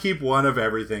try and keep one of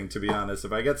everything, to be honest.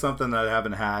 If I get something that I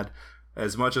haven't had,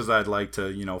 as much as I'd like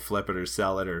to, flip it or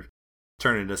sell it or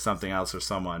turn it into something else or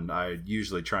someone, I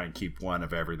usually try and keep one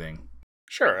of everything.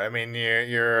 Sure. I mean,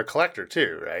 you're a collector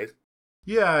too, right?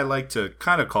 Yeah, I like to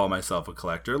kind of call myself a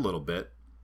collector a little bit.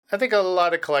 I think a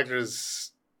lot of collectors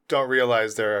don't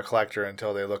realize they're a collector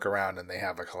until they look around and they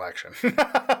have a collection.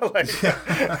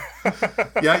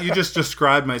 Yeah, you just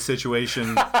described my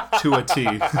situation to a T.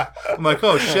 I'm like,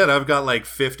 oh shit, I've got like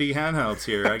 50 handhelds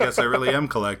here. I guess I really am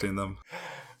collecting them.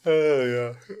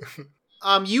 Oh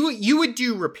yeah. You would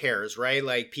do repairs, right?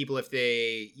 Like, people, if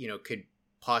they could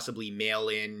possibly mail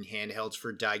in handhelds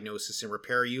for diagnosis and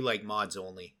repair. You like mods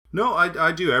only? No,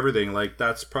 I do everything. Like,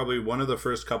 that's probably one of the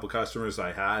first couple customers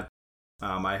I had.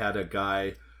 I had a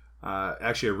guy.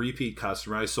 Actually a repeat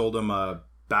customer. I sold him a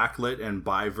backlit and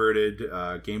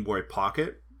biverted Game Boy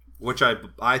Pocket, which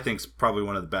I think is probably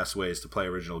one of the best ways to play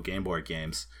original Game Boy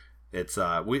games. It's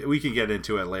we can get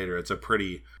into it later. It's a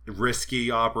pretty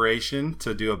risky operation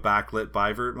to do a backlit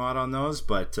bivert mod on those,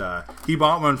 but he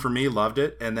bought one for me, loved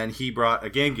it, and then he brought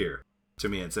a Game Gear to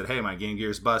me and said, hey, my Game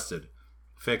Gear's busted,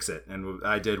 fix it. And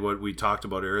I did what we talked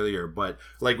about earlier. But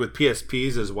like with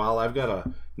PSPs as well, I've got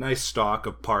a nice stock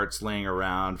of parts laying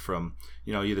around from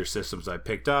either systems I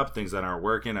picked up, things that aren't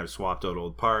working. I've swapped out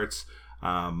old parts,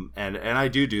 and I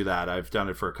do that. I've done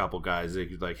it for a couple guys. They're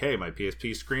like, hey, my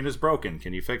PSP screen is broken,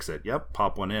 can you fix it? Yep,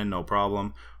 pop one in, no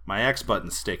problem. My X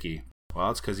button's sticky. Well,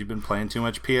 it's because you've been playing too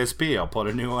much PSP. I'll put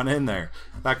a new one in there,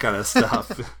 that kind of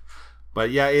stuff.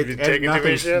 But yeah,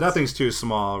 nothing's too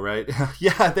small, right?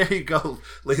 Yeah, there you go,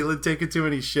 Leland, taking too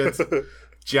many shits,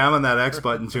 jamming that X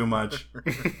button too much.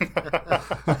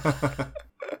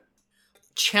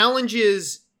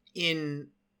 Challenges in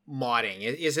modding,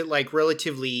 is it like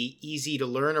relatively easy to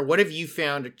learn, or what have you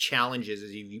found challenges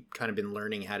as you've kind of been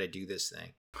learning how to do this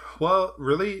thing? Well,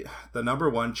 really, the number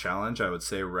one challenge I would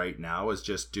say right now is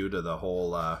just due to the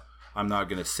whole I'm not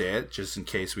going to say it just in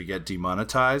case we get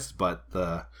demonetized, but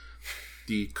the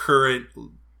current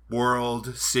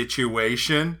world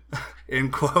situation,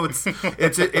 in quotes,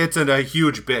 it's a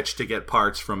huge bitch to get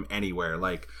parts from anywhere.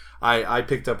 Like, I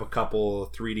picked up a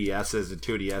couple 3DSs and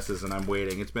 2DSs, and I'm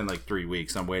waiting. It's been like 3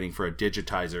 weeks. I'm waiting for a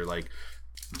digitizer. Like,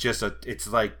 it's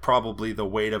like probably the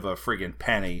weight of a friggin'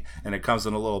 penny, and it comes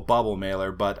in a little bubble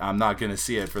mailer, but I'm not going to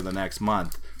see it for the next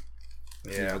month.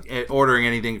 Yeah. Ordering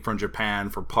anything from Japan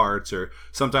for parts, or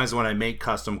sometimes when I make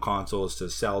custom consoles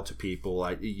to sell to people,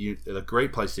 a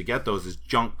great place to get those is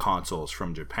junk consoles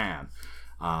from Japan.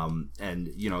 And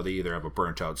they either have a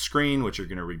burnt out screen, which you're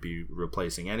going to be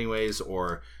replacing anyways,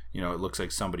 or it looks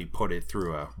like somebody put it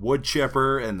through a wood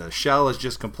chipper and the shell is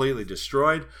just completely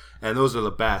destroyed. And those are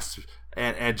the best.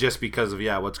 And just because of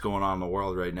what's going on in the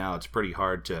world right now, it's pretty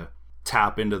hard to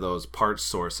tap into those parts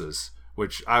sources,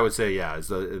 which I would say is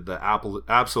the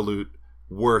absolute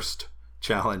worst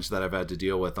challenge that I've had to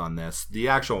deal with on this. The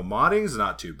actual modding is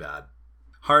not too bad.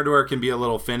 Hardware can be a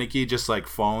little finicky, just like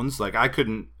phones. Like I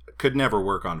could never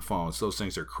work on phones. Those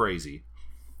things are crazy.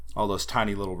 All those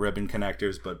tiny little ribbon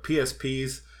connectors. But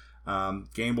PSPs,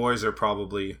 Game Boys are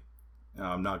probably,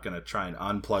 I'm not going to try and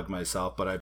unplug myself, but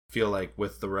I feel like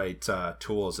with the right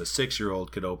tools, a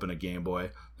 6-year-old could open a Game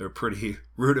Boy. They're pretty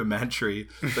rudimentary.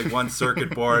 It's like one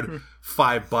circuit board,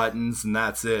 5 buttons, and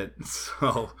that's it.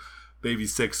 So maybe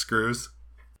 6 screws.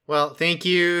 Well, thank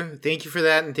you for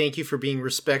that, and thank you for being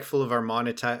respectful of our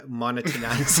monetization.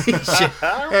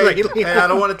 Hey, I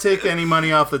don't want to take any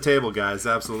money off the table, guys.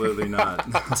 Absolutely not.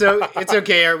 So it's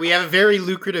okay. We have a very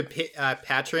lucrative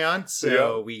Patreon,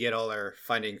 so we get all our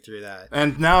funding through that.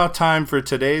 And now time for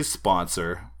today's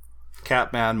sponsor,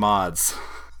 Catman Mods.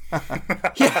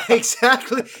 Yeah,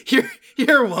 exactly.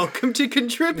 You're welcome to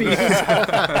contribute.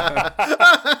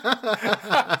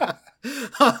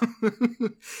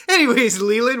 Anyways,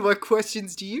 Leland, what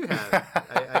questions do you have?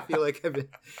 I feel like I've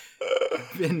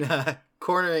been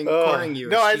cornering you.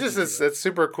 No, it's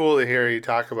super cool to hear you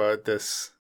talk about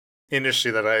this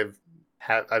industry that I've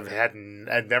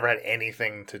never had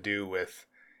anything to do with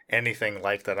anything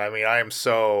like that. I mean, I am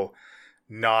so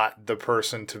not the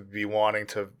person to be want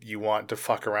to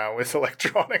fuck around with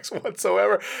electronics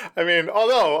whatsoever. I mean,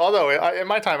 although in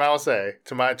my time, I will say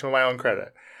to my own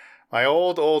credit, my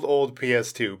old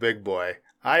PS2, big boy,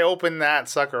 I opened that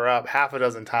sucker up half a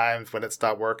dozen times when it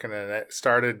stopped working, and it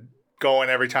started going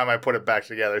every time I put it back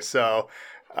together. So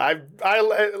I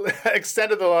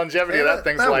extended the longevity of that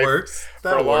thing's life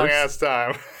for a long ass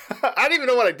time. I didn't even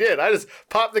know what I did. I just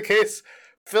popped the case,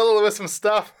 filled it with some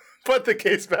stuff, put the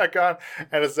case back on,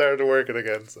 and it started working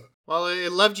again. So. Well,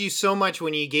 it loved you so much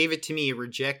when you gave it to me, it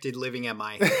rejected living at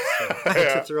my house. So I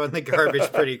had to throw in the garbage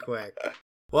pretty quick.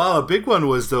 Well, a big one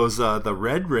was those the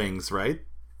red rings, right?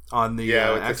 On the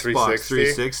Xbox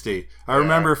 360. I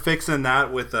remember fixing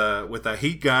that with a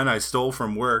heat gun I stole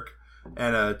from work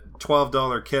and a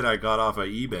 $12 kit I got off of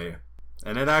eBay.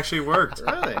 And it actually worked.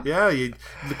 Really? Yeah,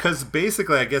 because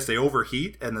basically I guess they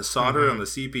overheat and the solder on the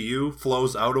CPU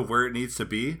flows out of where it needs to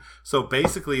be. So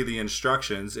basically the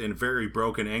instructions in very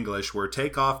broken English were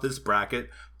take off this bracket,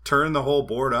 turn the whole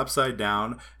board upside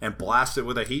down, and blast it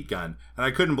with a heat gun. And I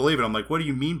couldn't believe it. I'm like, what do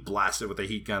you mean blast it with a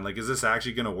heat gun? Like, is this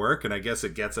actually going to work? And I guess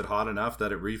it gets it hot enough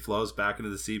that it reflows back into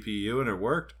the CPU, and it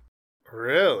worked.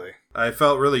 Really? I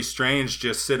felt really strange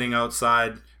just sitting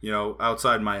outside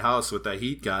my house with a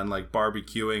heat gun, like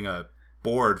barbecuing a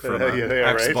board from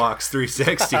Xbox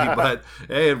 360, but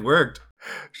hey, it worked.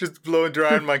 Just blowing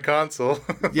drying my console.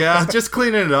 Yeah, just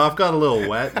cleaning it off. Got a little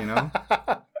wet,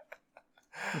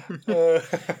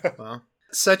 Well,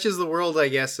 such is the world, I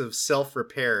guess, of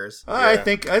self-repairs. I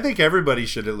think everybody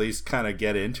should at least kind of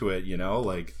get into it,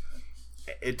 like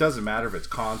it doesn't matter if it's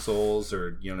consoles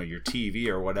or your TV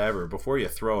or whatever. Before you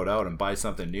throw it out and buy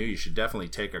something new, you should definitely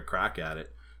take a crack at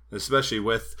it, especially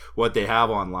with what they have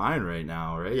online right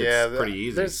now, right? Yeah, it's pretty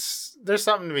easy. There's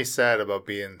something to be said about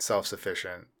being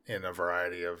self-sufficient in a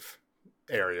variety of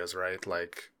areas, right?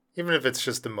 Like, even if it's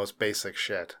just the most basic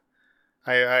shit.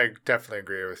 I definitely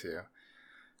agree with you.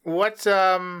 What,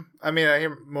 I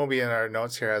hear Moby in our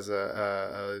notes here has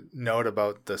a note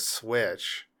about the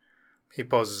Switch. He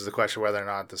poses the question whether or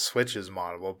not the Switch is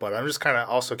moddable, but I'm just kind of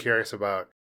also curious about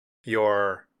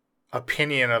your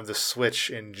opinion of the Switch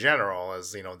in general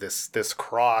as, this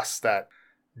cross that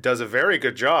does a very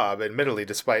good job, admittedly,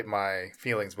 despite my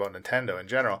feelings about Nintendo in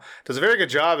general, does a very good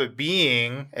job at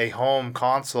being a home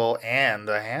console and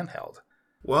a handheld.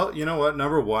 Well, you know what?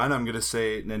 Number one, I'm going to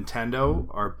say Nintendo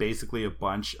are basically a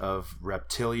bunch of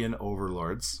reptilian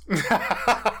overlords.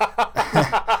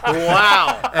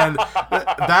 Wow. And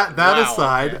that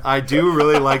aside, I do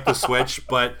really like the Switch,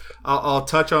 but I'll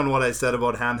touch on what I said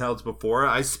about handhelds before.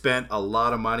 I spent a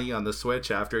lot of money on the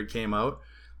Switch after it came out,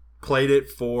 played it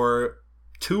for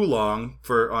too long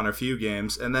on a few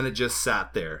games, and then it just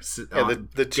sat there.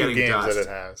 The two games that it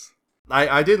has.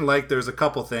 I didn't like, there's a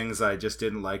couple things I just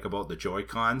didn't like about the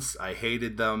Joy-Cons. I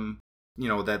hated them,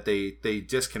 that they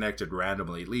disconnected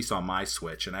randomly, at least on my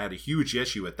Switch, and I had a huge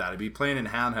issue with that. I'd be playing in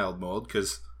handheld mode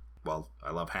because, well,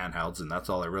 I love handhelds and that's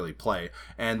all I really play,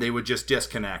 and they would just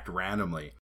disconnect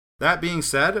randomly. That being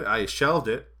said, I shelved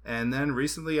it, and then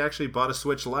recently actually bought a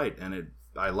Switch Lite, and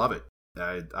I love it.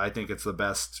 I think it's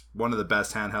one of the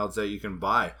best handhelds that you can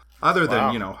buy, other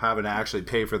than, having to actually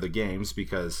pay for the games,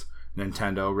 because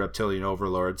Nintendo, reptilian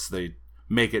overlords, they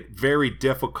make it very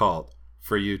difficult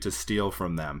for you to steal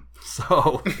from them.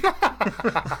 So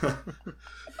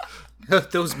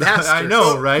those bastards. I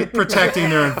know, right? Protecting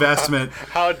their investment.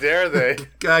 How dare they?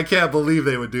 I can't believe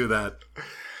they would do that.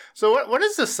 So what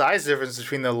is the size difference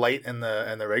between the Lite and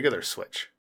the regular Switch?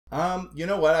 You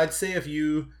know what? I'd say if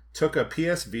you took a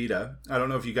PS Vita, I don't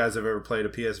know if you guys have ever played a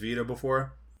PS Vita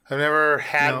before. I've never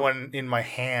had one in my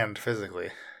hand physically.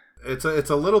 It's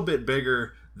a little bit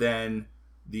bigger than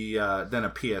a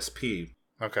PSP.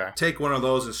 Okay. Take one of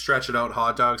those and stretch it out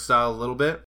hot dog style a little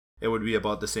bit. It would be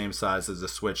about the same size as a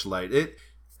Switch Lite.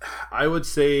 I would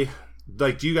say,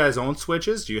 like, do you guys own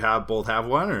Switches? Do you both have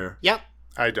one, or? Yep.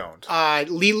 I don't.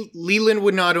 Leland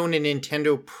would not own a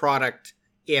Nintendo product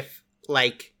if,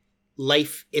 like,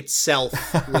 life itself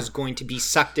was going to be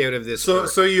sucked out of this world.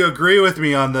 So you agree with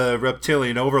me on the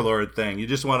reptilian overlord thing? You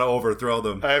just want to overthrow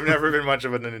them. I've never been much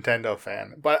of a Nintendo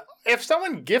fan, but if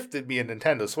someone gifted me a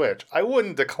Nintendo Switch, I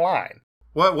wouldn't decline.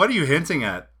 What are you hinting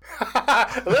at?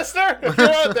 Listener, if you're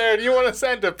out there and you want to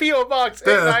send to P.O. Box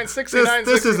 896969.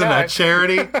 This isn't a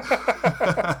charity.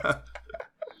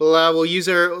 We'll use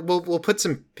we'll put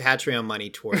some Patreon money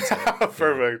towards it.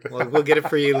 Perfect. We'll get it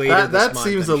for you later. That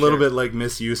seems a little bit like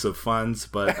misuse of funds,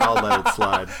 but I'll let it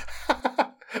slide.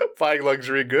 Buying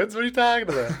luxury goods? What are you talking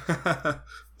about?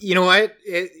 You know what?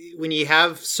 When you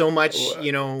have so much,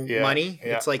 money,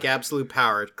 yeah. It's like absolute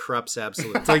power. It corrupts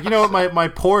absolute. It's like, my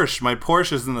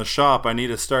Porsche is in the shop. I need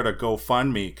to start a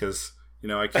GoFundMe because,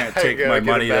 I can't take my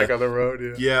money back on the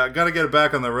road. Yeah, I got to get it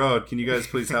back on the road. Can you guys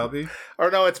please help me? Or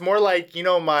no, it's more like,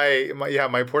 my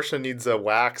Porsche needs a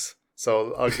wax.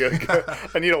 So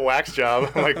I need a wax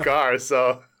job on my car.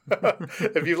 So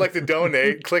if you'd like to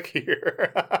donate, click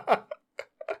here.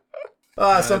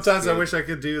 Sometimes I wish I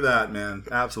could do that, man.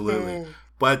 Absolutely.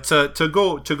 But to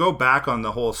go back on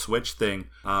the whole Switch thing,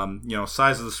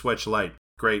 size of the Switch Lite,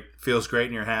 great, feels great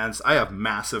in your hands. I have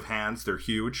massive hands; they're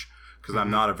huge because I'm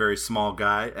not a very small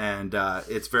guy, and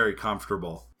it's very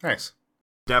comfortable. Nice,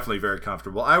 definitely very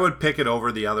comfortable. I would pick it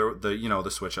over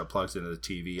the Switch that plugs into the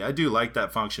TV. I do like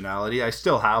that functionality. I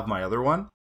still have my other one.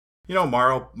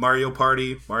 Mario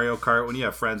Party, Mario Kart, when you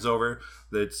have friends over,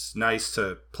 it's nice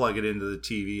to plug it into the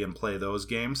TV and play those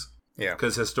games. Yeah.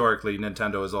 Because historically,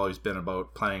 Nintendo has always been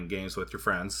about playing games with your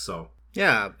friends, so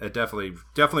yeah, it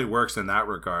definitely works in that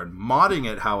regard. Modding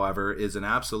it, however, is an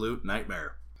absolute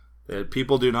nightmare.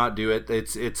 People do not do it.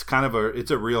 It's kind of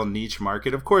a real niche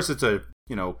market. Of course, it's a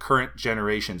current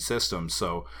generation system,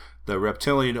 so the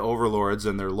reptilian overlords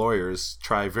and their lawyers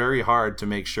try very hard to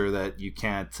make sure that you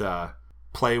can't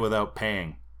play without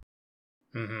paying.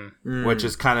 Which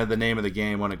is kind of the name of the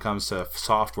game when it comes to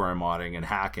software modding and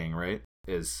hacking, right?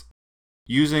 Is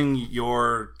using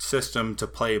your system to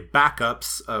play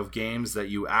backups of games that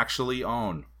you actually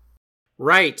own.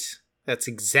 Right. That's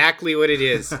exactly what it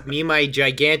is. Me and my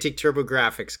gigantic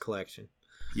TurboGrafx collection.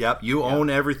 Yep, you own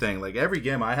everything. Like every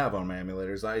game I have on my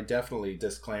emulators, I definitely,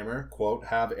 disclaimer, quote,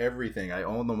 have everything. I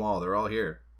own them all. They're all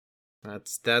here.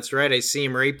 That's right. I see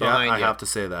them right behind you. I have to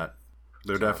say that.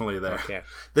 They're definitely there. Okay.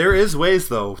 There is ways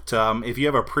though to if you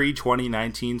have a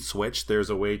pre-2019 Switch,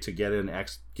 there's a way to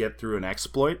get through an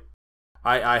exploit.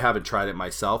 I haven't tried it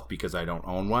myself because I don't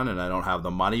own one and I don't have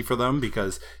the money for them,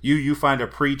 because you find a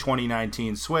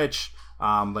pre-2019 Switch,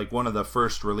 like one of the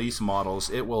first release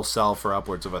models, it will sell for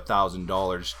upwards of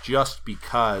 $1,000 just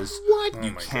because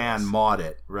you can mod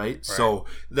it, right? So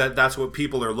that's what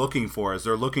people are looking for, is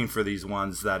they're looking for these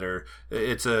ones that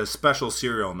it's a special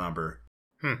serial number.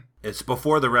 It's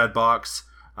before the red box,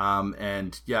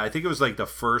 and I think it was like the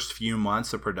first few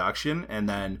months of production, and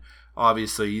then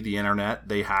obviously the internet,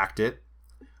 they hacked it.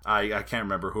 I can't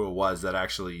remember who it was that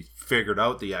actually figured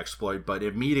out the exploit, but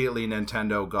immediately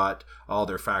Nintendo got all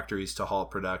their factories to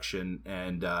halt production,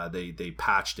 and they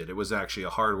patched it. It was actually a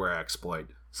hardware exploit.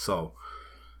 So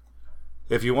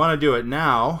if you want to do it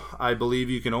now, I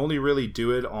believe you can only really do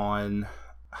it on...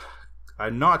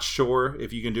 I'm not sure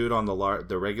if you can do it on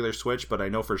the regular Switch, but I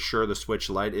know for sure the Switch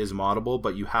Lite is moddable,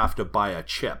 but you have to buy a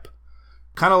chip.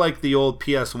 Kind of like the old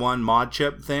PS1 mod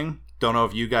chip thing. Don't know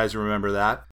if you guys remember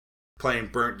that. Playing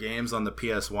burnt games on the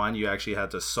PS1, you actually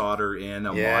had to solder in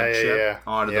a mod chip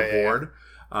onto the board.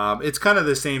 It's kind of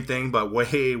the same thing, but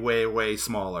way, way, way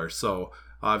smaller. So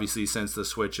obviously, since the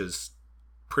Switch is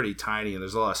pretty tiny and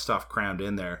there's a lot of stuff crammed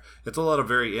in there, it's a lot of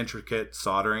very intricate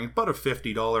soldering. About a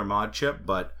 $50 mod chip,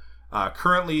 but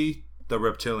currently the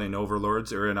reptilian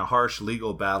overlords are in a harsh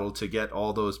legal battle to get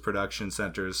all those production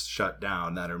centers shut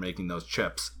down that are making those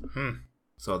chips.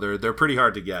 So they're pretty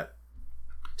hard to get.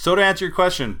 So to answer your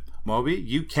question, Moby,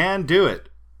 you can do it,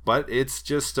 but it's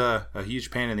just a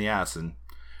huge pain in the ass, and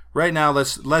right now,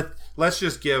 let's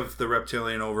just give the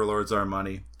reptilian overlords our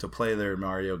money to play their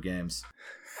Mario games.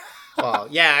 Well,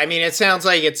 yeah, I mean, it sounds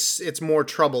like it's more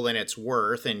trouble than it's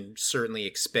worth, and certainly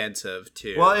expensive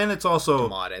too. Well, and it's also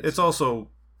mod it.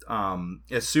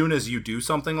 As soon as you do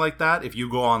something like that, if you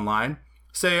go online,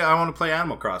 say I want to play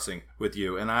Animal Crossing with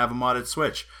you, and I have a modded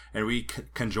Switch, and we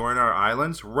can join our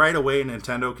islands right away.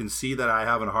 Nintendo can see that I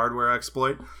have a hardware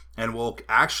exploit, and will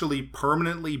actually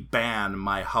permanently ban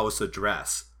my house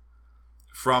address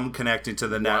from connecting to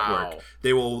the network.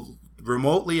 They will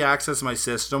remotely access my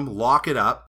system, lock it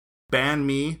up, ban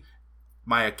me,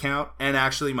 my account, and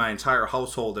actually my entire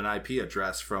household and IP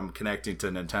address from connecting to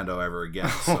Nintendo ever again.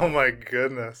 So Oh my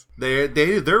goodness.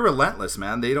 they're relentless,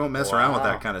 man. They don't mess around with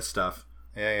that kind of stuff.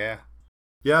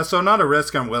 Yeah, so not a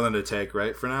risk I'm willing to take,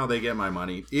 right? For now, they get my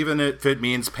money. Even if it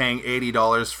means paying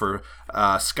 $80 for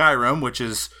Skyrim, which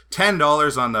is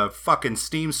 $10 on the fucking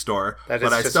Steam store,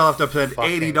 but I still have to pay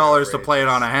 $80 to play it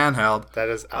on a handheld. That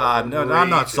is no, I'm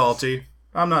not salty.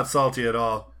 I'm not salty at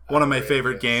all. One of my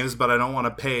favorite games, but I don't want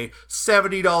to pay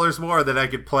 $70 more that I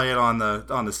could play it on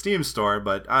the Steam store.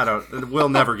 But we'll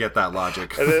never get that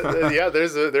logic. Yeah,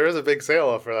 there is a big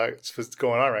sale for that. It's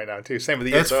going on right now too. Same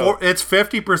with the ESO. It's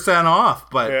 50% off,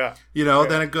 but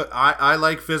then I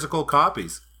like physical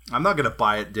copies. I'm not gonna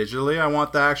buy it digitally. I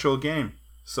want the actual game.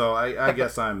 So I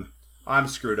guess I'm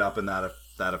screwed up in that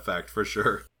effect for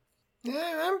sure.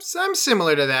 Yeah, I'm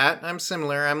similar to that. I'm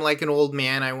like an old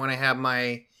man. I want to have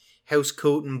my house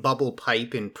coat and bubble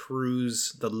pipe and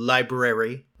peruse the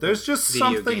library. There's just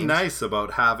something nice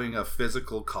about having a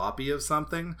physical copy of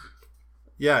something.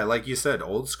 Yeah, like you said,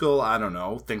 old school, I don't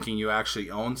know, thinking you actually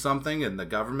own something and the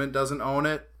government doesn't own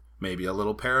it. Maybe a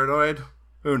little paranoid.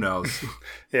 Who knows?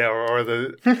 Yeah, or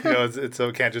so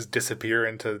it can't just disappear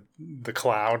into the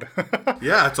cloud.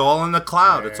 Yeah, it's all in the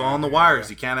cloud. It's all in the wires.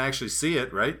 You can't actually see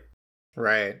it, right?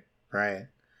 Right.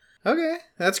 Okay,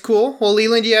 that's cool. Well,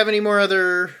 Leland, do you have any more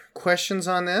other questions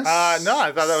on this? No,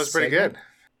 I thought that was pretty good.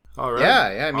 All right.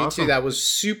 Yeah, me too. That was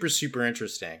super, super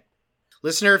interesting.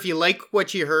 Listener, if you like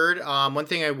what you heard, one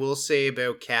thing I will say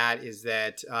about Kat is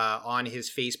that on his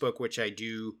Facebook, which I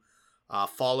do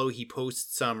follow, he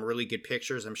posts some really good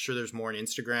pictures. I'm sure there's more on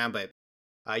Instagram, but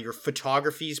your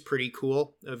photography is pretty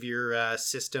cool of your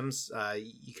systems.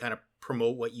 You kind of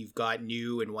promote what you've got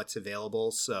new and what's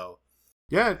available, so...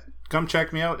 Yeah, come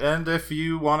check me out. And if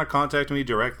you want to contact me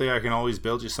directly, I can always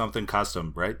build you something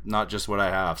custom, right? Not just what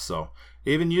I have. So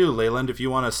even you, Leyland, if you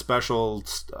want a special,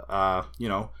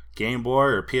 Game Boy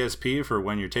or PSP for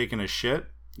when you're taking a shit,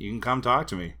 you can come talk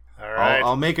to me. All right.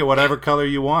 I'll make it whatever color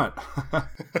you want.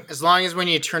 As long as when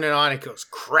you turn it on, it goes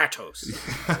Kratos.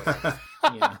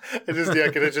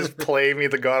 Could it just play me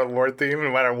the God of War theme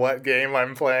no matter what game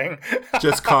I'm playing?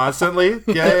 Just constantly?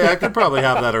 Yeah, I could probably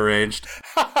have that arranged.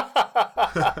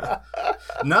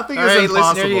 Nothing is impossible.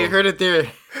 Listener, you heard it there.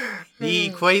 The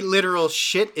quite literal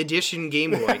shit edition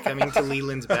Game Boy coming to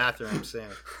Leland's bathroom soon.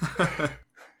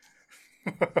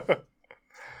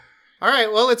 All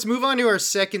right, well, let's move on to our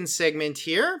second segment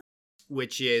here,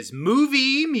 which is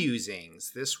Movie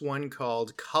Musings. This one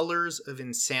called Colors of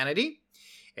Insanity.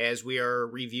 As we are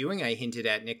reviewing, I hinted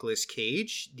at Nicolas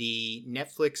Cage, the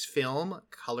Netflix film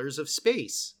Colors of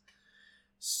Space.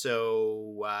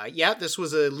 So, this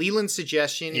was a Leland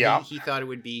suggestion. Yeah. He thought it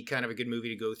would be kind of a good movie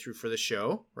to go through for the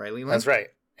show. Right, Leland? That's right.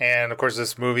 And, of course,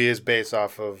 this movie is based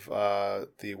off of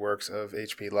the works of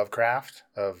H.P. Lovecraft,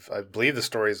 of, I believe, the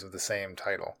stories of the same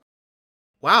title.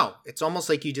 Wow, it's almost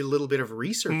like you did a little bit of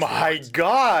research. My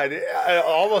God,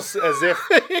 almost as if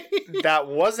that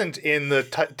wasn't in the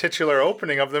titular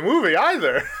opening of the movie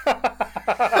either.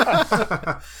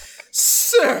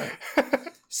 Sir,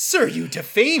 you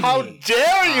defame me. How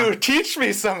dare you teach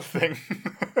me something?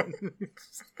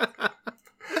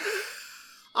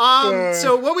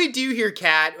 So what we do here,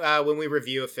 Kat, when we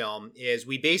review a film is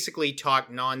we basically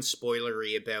talk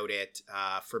non-spoilery about it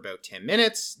for about 10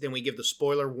 minutes. Then we give the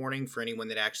spoiler warning for anyone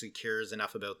that actually cares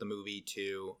enough about the movie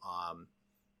to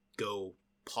go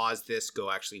pause this, go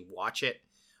actually watch it,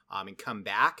 and come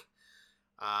back.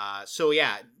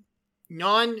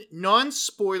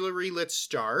 Non-spoilery, let's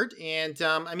start. And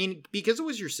because it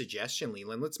was your suggestion,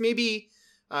 Leland, let's maybe...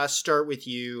 start with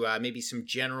you, maybe some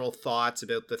general thoughts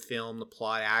about the film, the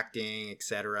plot, acting,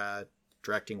 etc.,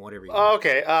 directing, whatever you want.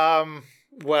 Okay.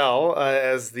 Well,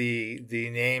 as the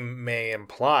name may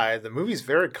imply, the movie's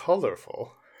very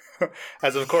colorful.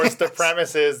 As, of course, the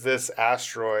premise is this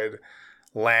asteroid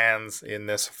lands in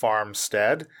this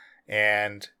farmstead,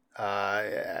 and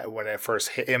when it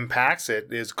first impacts,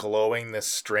 it is glowing this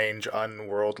strange,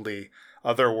 otherworldly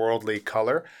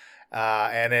color,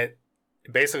 and it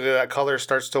basically, that color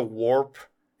starts to warp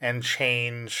and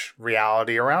change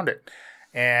reality around it.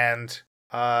 And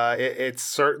it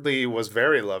certainly was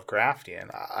very Lovecraftian.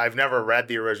 I've never read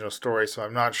the original story, so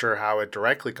I'm not sure how it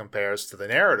directly compares to the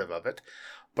narrative of it.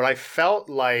 But I felt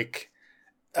like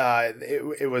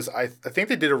it was. I think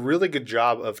they did a really good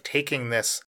job of taking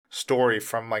this story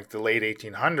from like the late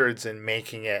 1800s and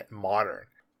making it modern,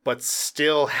 but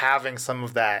still having some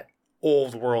of that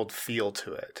old world feel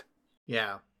to it.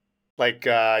 Yeah. Like,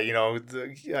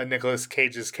 Nicolas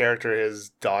Cage's character, his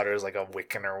daughter is like a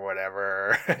Wiccan or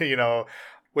whatever,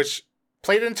 which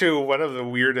played into one of the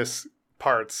weirdest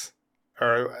parts.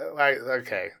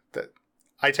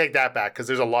 I take that back because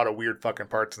there's a lot of weird fucking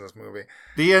parts in this movie.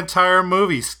 The entire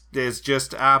movie is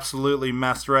just absolutely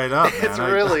messed right up, man. It's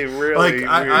really weird.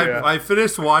 I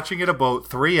finished watching it about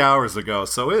 3 hours ago,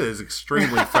 so it is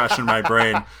extremely fresh in my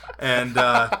brain. And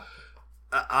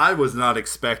I was not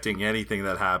expecting anything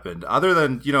that happened. Other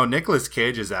than, Nicolas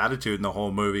Cage's attitude in the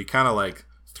whole movie kind of like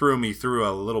threw me through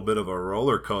a little bit of a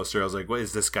roller coaster. I was like, what,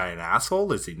 is this guy an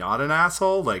asshole? Is he not an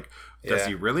asshole? Like, does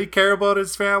he really care about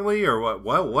his family, or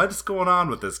what's going on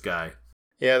with this guy?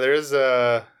 Yeah, there is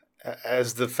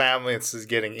as the family is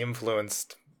getting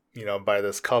influenced, by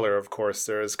this color, of course,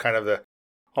 there is kind of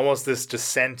almost this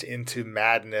descent into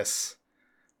madness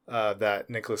that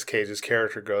Nicolas Cage's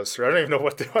character goes through. I don't even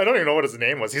know what his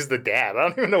name was. He's the dad. I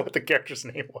don't even know what the character's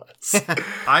name was.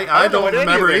 I don't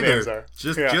remember either.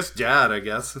 Just dad, I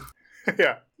guess.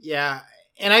 Yeah. Yeah.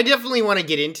 And I definitely want to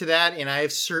get into that, and I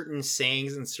have certain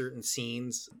sayings and certain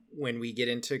scenes when we get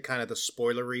into kind of the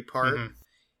spoilery part. Mm-hmm.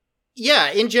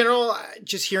 Yeah, in general,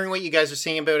 just hearing what you guys are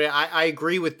saying about it, I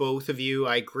agree with both of you.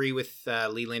 I agree with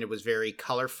Leland. It was very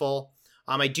colorful.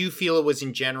 I do feel it was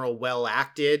in general well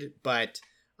acted, but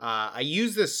I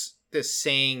use this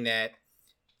saying that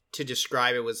to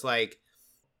describe it was like,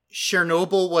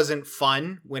 Chernobyl wasn't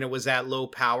fun when it was at low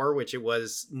power, which it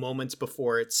was moments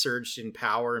before it surged in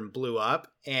power and blew up.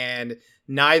 And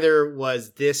neither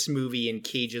was this movie and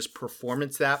Cage's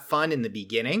performance that fun in the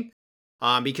beginning.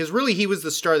 Because really he was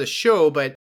the star of the show,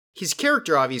 but his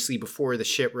character, obviously, before the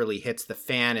shit really hits the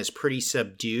fan, is pretty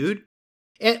subdued.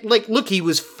 And look, he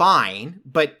was fine,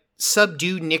 but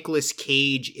subdued Nicolas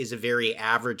Cage is a very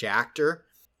average actor.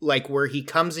 Like, where he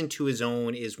comes into his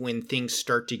own is when things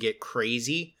start to get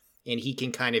crazy. And he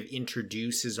can kind of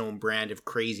introduce his own brand of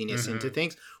craziness into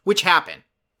things, which happened.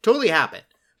 Totally happened.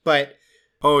 But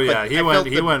he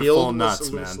went full nuts,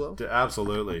 man. Slow.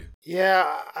 Absolutely.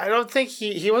 Yeah, I don't think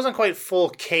he wasn't quite full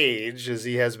Cage as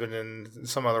he has been in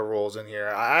some other roles in here.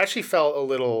 I actually felt a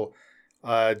little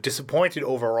disappointed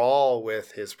overall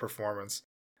with his performance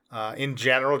in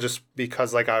general, just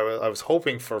because I was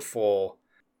hoping for full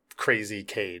crazy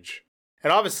Cage.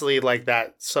 And obviously,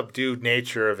 that subdued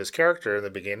nature of his character in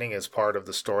the beginning is part of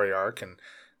the story arc and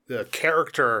the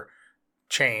character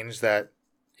change that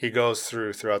he goes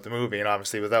throughout the movie. And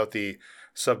obviously, without the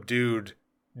subdued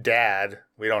dad,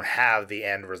 we don't have the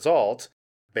end result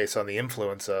based on the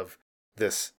influence of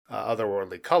this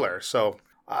otherworldly color. So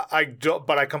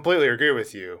but I completely agree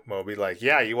with you, Moby.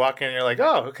 You walk in and you're like,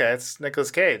 oh, okay, it's Nicolas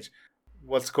Cage.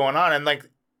 What's going on?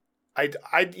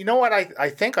 And you know what? I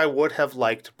think I would have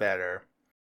liked better.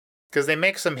 Because they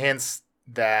make some hints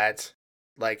that,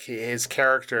 his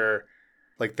character,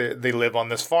 they live on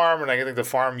this farm, and I think the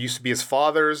farm used to be his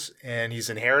father's, and he's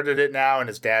inherited it now, and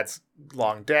his dad's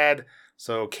long dead.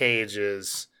 So Cage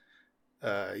is,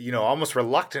 almost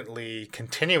reluctantly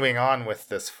continuing on with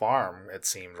this farm, it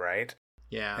seemed, right?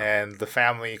 Yeah. And the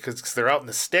family, because they're out in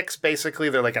the sticks, basically.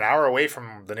 They're an hour away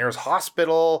from the nearest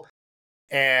hospital.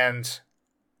 And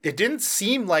it didn't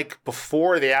seem like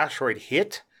before the asteroid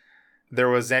hit, there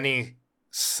was any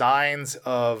signs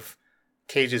of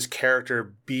Cage's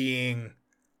character being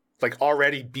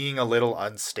already being a little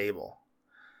unstable.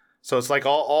 So it's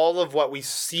all of what we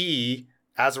see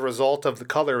as a result of the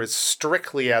color is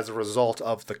strictly as a result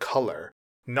of the color.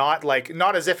 Not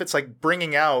as if it's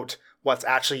bringing out what's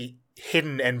actually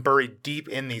hidden and buried deep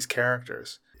in these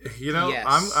characters.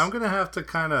 Yes. I'm going to have to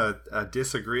kind of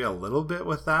disagree a little bit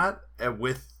with that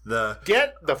with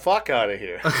Get the fuck out of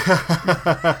here.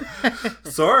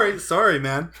 sorry,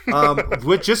 man.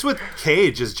 With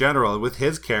Cage as general, with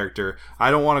his character,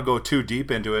 I don't want to go too deep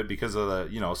into it because of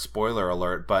the, spoiler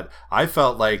alert, but I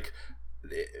felt like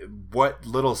what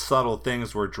little subtle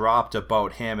things were dropped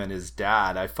about him and his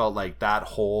dad, I felt like that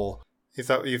whole...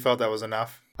 You felt that was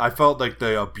enough? I felt like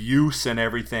the abuse and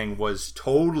everything was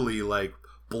totally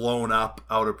blown up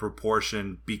out of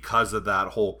proportion because of that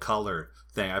whole color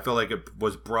thing. I feel like it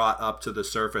was brought up to the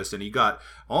surface and he got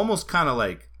almost kind of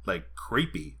like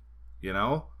creepy,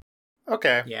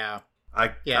 Okay. Yeah. I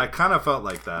kind of felt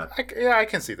like that. I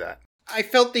can see that. I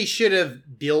felt they should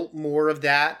have built more of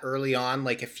that early on.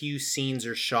 Like a few scenes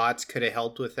or shots could have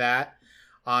helped with that.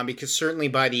 Because certainly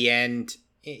by the end,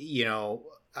 you know,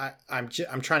 I'm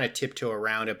trying to tiptoe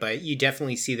around it, but you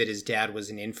definitely see that his dad was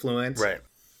an influence. Right.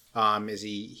 As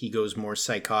he goes more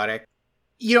psychotic.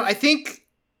 You know, I think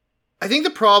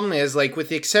the problem is, like, with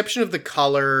the exception of the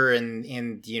color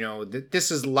and you know,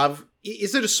 this is love.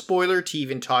 Is it a spoiler to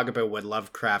even talk about what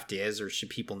Lovecraft is, or should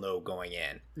people know going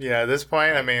in? Yeah, at this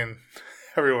point, I mean,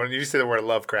 everyone, you say the word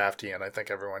Lovecraftian, I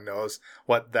think everyone knows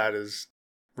what that is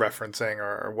referencing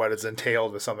or what is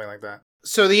entailed with something like that.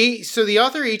 So the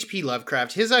author H.P.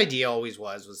 Lovecraft, his idea always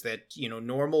was that, you know,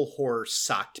 normal horror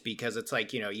sucked because it's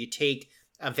like, you know, you take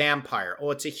a vampire. Oh,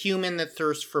 it's a human that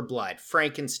thirsts for blood.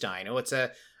 Frankenstein. Oh, it's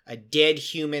a dead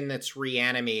human that's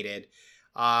reanimated.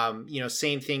 You know,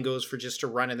 same thing goes for just a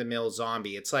run-of-the-mill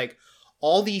zombie. It's like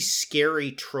all these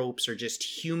scary tropes are just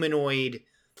humanoid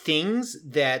things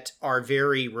that are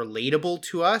very relatable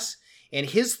to us. And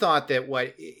his thought that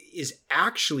what is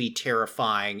actually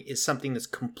terrifying is something that's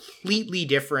completely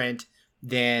different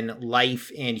than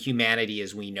life and humanity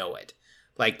as we know it.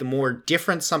 Like, the more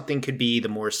different something could be, the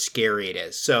more scary it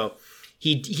is. So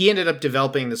he ended up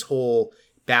developing this whole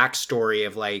backstory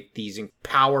of, like, these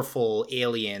powerful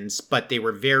aliens, but they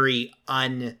were very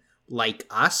unlike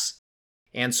us.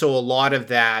 And so a lot of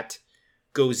that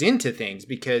goes into things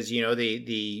because, you know,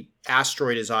 the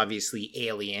asteroid is obviously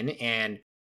alien, and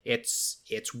it's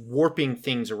warping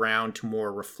things around to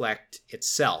more reflect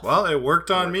itself. Well, it worked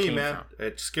on me, man.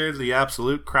 It scared the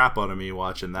absolute crap out of me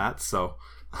watching that, so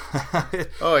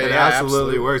it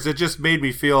absolutely works. It just made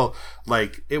me feel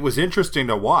like it was interesting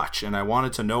to watch, and I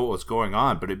wanted to know what was going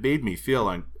on, but it made me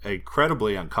feel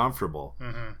incredibly uncomfortable,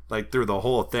 like, through the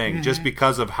whole thing, just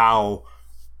because of how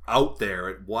out there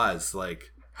it was,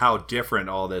 like, how different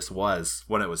all this was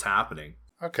when it was happening.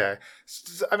 Okay.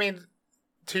 I mean,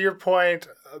 to your point,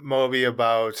 Moby,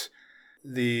 about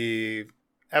the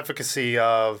efficacy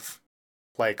of,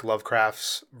 like,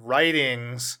 Lovecraft's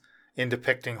writings in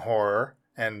depicting horror,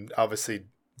 and obviously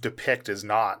depict is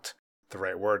not the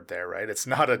right word there, right? It's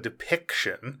not a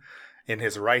depiction in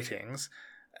his writings.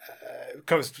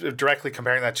 Comes directly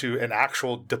comparing that to an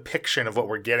actual depiction of what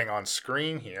we're getting on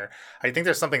screen here. I think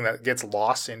there's something that gets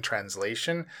lost in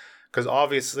translation, because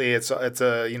obviously it's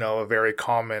a you know, a very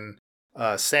common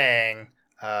saying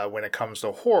when it comes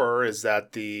to horror is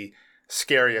that the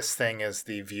scariest thing is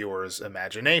the viewer's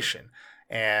imagination.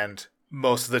 And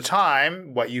most of the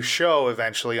time, what you show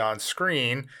eventually on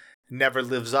screen never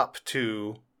lives up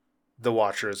to the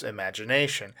watcher's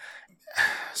imagination.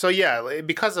 So yeah,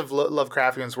 because of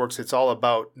Lovecraftian's works, it's all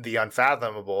about the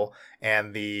unfathomable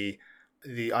and the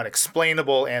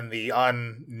unexplainable and the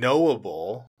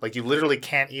unknowable. Like, you literally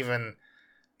can't even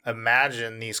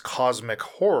imagine these cosmic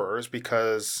horrors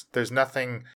because there's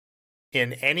nothing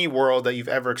in any world that you've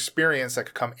ever experienced that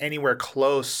could come anywhere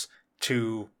close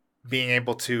to being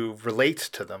able to relate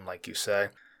to them, like you say.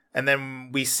 And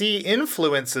then we see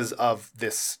influences of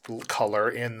this color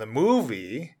in the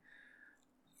movie,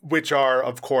 which are,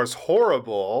 of course,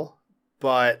 horrible,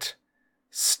 but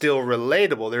still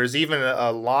relatable. There's even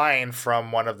a line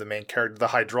from one of the main characters, the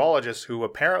hydrologist, who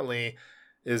apparently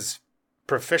is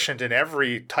proficient in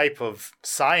every type of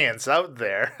science out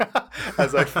there.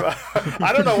 As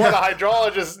I don't know what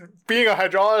being a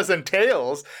hydrologist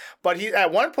entails, but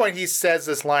at one point he says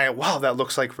this line, "Wow, that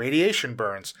looks like radiation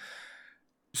burns."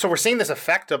 So we're seeing this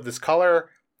effect of this color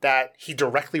that he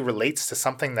directly relates to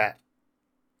something that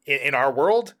in our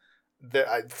world,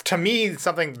 to me,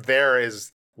 something there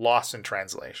is lost in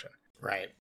translation. Right.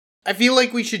 I feel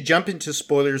like we should jump into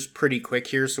spoilers pretty quick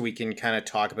here so we can kind of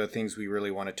talk about things we really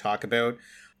want to talk about.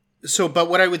 But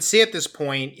what I would say at this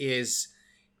point is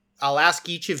I'll ask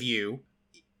each of you,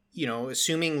 you know,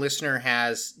 assuming listener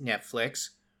has Netflix,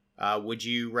 would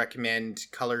you recommend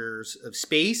Colors of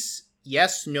Space?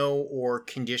 Yes, no, or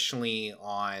conditionally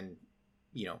on,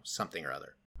 you know, something or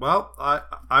other? Well,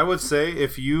 I would say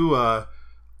if you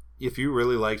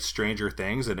really liked Stranger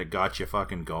Things and it got you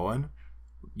fucking going,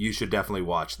 you should definitely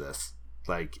watch this.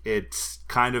 Like, it's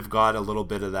kind of got a little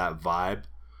bit of that vibe,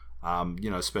 you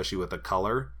know, especially with the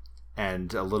color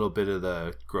and a little bit of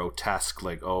the grotesque,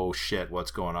 like, oh shit,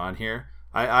 what's going on here?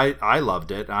 I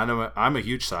loved it. I'm a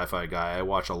huge sci-fi guy. I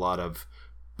watch a lot of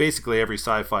basically every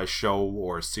sci-fi show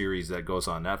or series that goes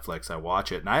on Netflix. I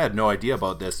watch it, and I had no idea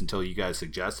about this until you guys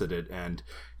suggested it. And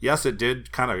yes, it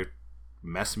did kind of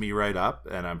mess me right up,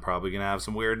 and I'm probably gonna have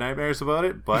some weird nightmares about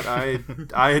it, but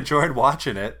I enjoyed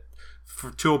watching it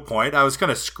to a point. I was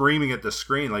kind of screaming at the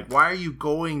screen, like, why are you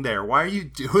going there? Why are you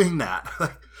doing that?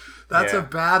 Like, that's a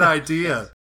bad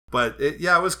idea. But it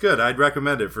was good. I'd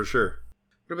recommend it for sure.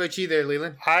 What about you there,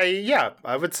 Leland?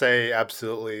 I would say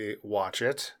absolutely watch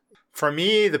it. For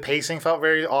me, the pacing felt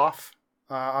very off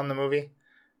on the movie.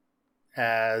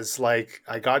 As like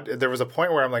there was a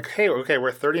point where I'm like, hey, okay,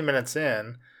 we're 30 minutes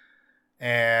in,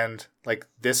 and like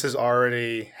this is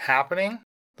already happening.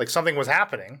 Like something was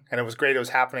happening, and it was great. It was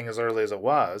happening as early as it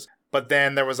was, but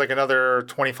then there was like another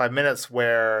 25 minutes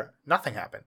where nothing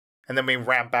happened, and then we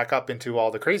ramp back up into all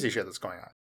the crazy shit that's going on.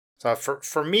 So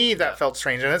for me, that felt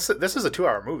strange, and this is a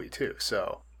 2-hour movie too.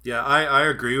 So yeah, I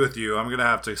agree with you. I'm gonna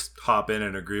have to hop in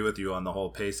and agree with you on the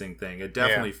whole pacing thing. It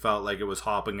definitely felt like it was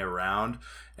hopping around,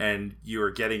 and you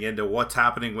were getting into what's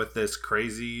happening with this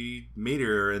crazy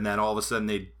meteor, and then all of a sudden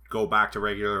they go back to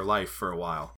regular life for a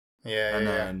while. And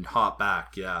then hop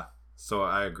back. Yeah. So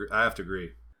I agree. I have to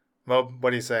agree. Well, what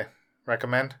do you say?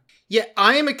 Recommend? Yeah,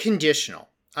 I'm a conditional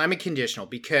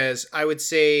because I would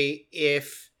say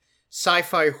if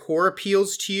sci-fi horror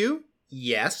appeals to you,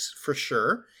 yes, for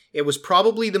sure. It was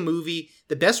probably the movie.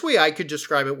 The best way I could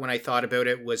describe it when I thought about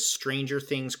it was Stranger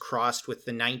Things crossed with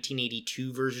the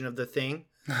 1982 version of The Thing.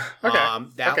 Okay.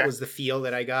 That was the feel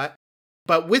that I got.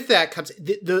 But with that comes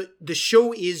the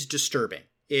show is disturbing.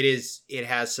 It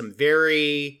has some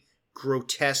very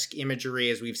grotesque imagery,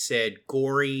 as we've said,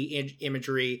 gory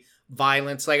imagery,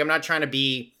 violence. Like, I'm not trying to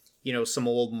be, some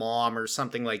old mom or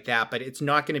something like that, but it's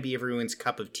not going to be everyone's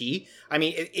cup of tea. I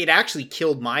mean, it actually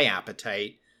killed my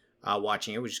appetite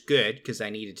watching it, which is good because I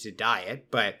needed to diet,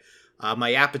 but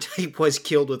my appetite was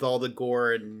killed with all the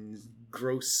gore and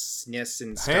grossness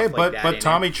and stuff like that. But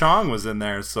Tommy Chong was in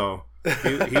there, so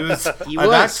he was. He was.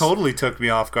 That totally took me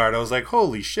off guard. I was like,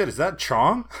 "Holy shit, is that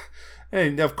Chong?"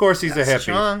 And of course, he's a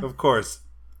hippie. Chong. Of course,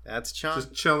 that's Chong.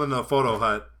 Just chilling in a photo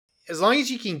hut. As long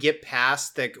as you can get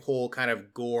past the whole kind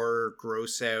of gore,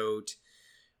 gross out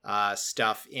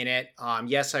stuff in it,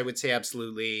 yes, I would say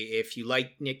absolutely. If you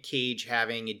like Nick Cage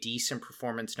having a decent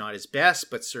performance, not his best,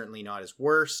 but certainly not his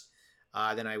worst,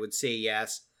 then I would say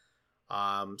yes.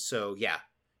 So yeah,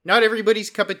 not everybody's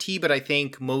cup of tea, but I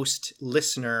think most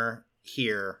listener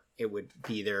here, it would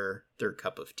be their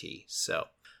cup of tea. So,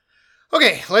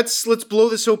 okay, let's blow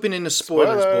this open into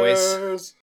spoilers,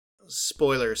 boys.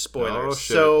 Spoilers. Oh,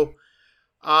 shit. So,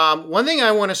 one thing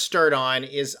I want to start on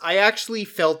is I actually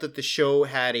felt that the show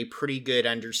had a pretty good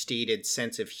understated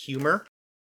sense of humor.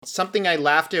 Something I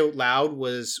laughed out loud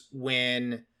was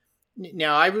when...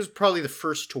 Now, I was probably the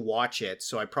first to watch it,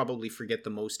 so I probably forget the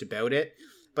most about it.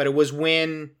 But it was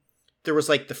when there was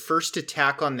like the first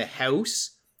attack on the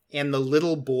house, and the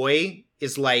little boy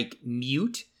is like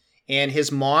mute, and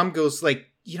his mom goes like,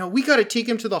 we got to take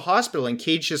him to the hospital. And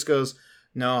Cage just goes,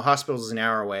 no, hospital's an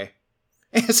hour away.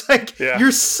 And it's like,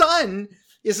 your son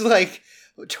is like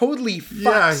totally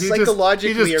fucked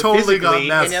psychologically he just or totally physically,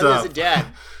 got messed and now up. he's a dad.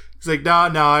 He's like,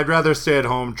 no, I'd rather stay at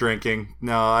home drinking.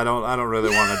 No, I don't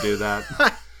really want to do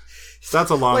that.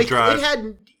 That's a long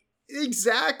drive.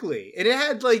 Exactly. And it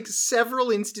had like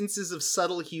several instances of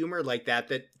subtle humor like that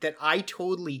I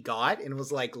totally got and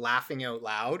was like laughing out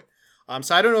loud.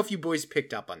 So I don't know if you boys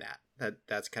picked up on that.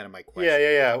 That's kind of my question.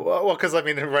 Yeah. Well, because I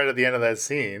mean, right at the end of that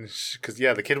scene, because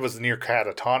the kid was near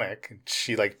catatonic, and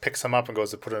she like picks him up and goes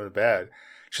to put him to bed.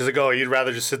 She's like, "Oh, you'd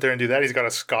rather just sit there and do that?" He's got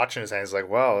a scotch in his hand. He's like,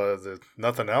 "Well, there's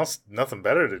nothing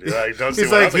better to do." I don't see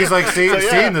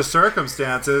seeing the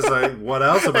circumstances. Like, what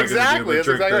else am I going to do but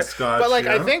drink this scotch? But like,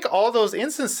 I think all those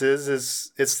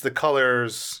instances it's the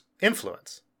color's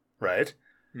influence, right?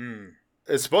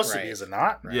 It's supposed to be, is it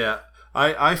not? Right. Yeah.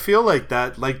 I feel like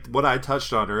that, like what I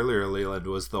touched on earlier, Leland,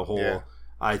 was the whole... Yeah.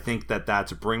 I think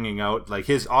that's bringing out, like,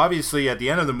 his... Obviously, at the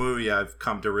end of the movie, I've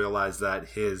come to realize that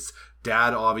his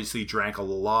dad obviously drank a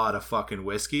lot of fucking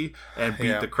whiskey and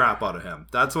beat the crap out of him.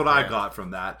 That's what I got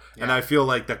from that. Yeah. And I feel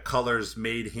like the colors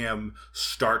made him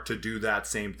start to do that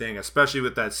same thing, especially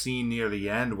with that scene near the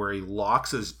end where he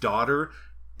locks his daughter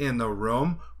in the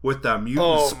room with the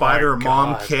mutant spider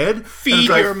mom kid. Feed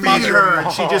your mother.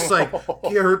 And she just like,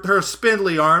 her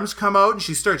spindly arms come out and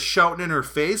she starts shouting in her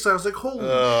face. I was like, holy shit,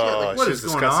 like, what is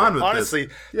going on with Honestly,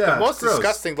 this? the most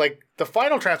disgusting, like the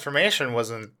final transformation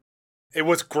it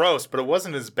was gross, but it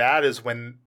wasn't as bad as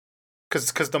when,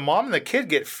 because the mom and the kid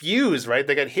get fused, right?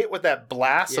 They get hit with that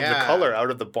blast of the color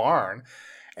out of the barn.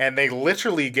 And they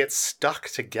literally get stuck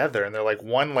together, and they're like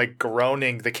one like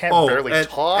groaning. They can't barely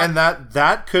talk. And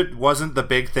that wasn't the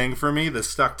big thing for me, the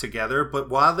stuck together. But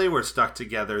while they were stuck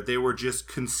together, they were just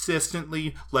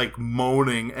consistently like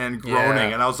moaning and groaning.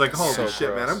 Yeah, and I was like, "Holy shit,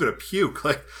 gross. Man! I'm gonna puke!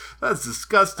 Like that's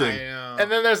disgusting." And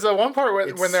then there's the one part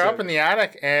when they're up in the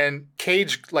attic, and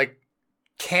Cage like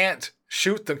can't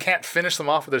shoot them, can't finish them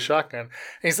off with a shotgun. And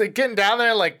he's like getting down there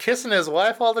and like kissing his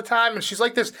wife all the time, and she's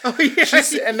like this. Oh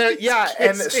yeah,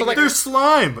 and so like there's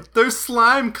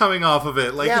slime coming off of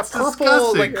it. Like it's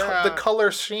purple, disgusting. like the color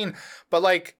sheen, but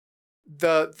like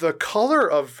the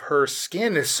color of her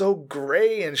skin is so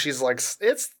gray, and she's like,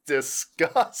 it's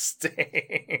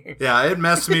disgusting. Yeah, it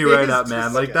messed me right up,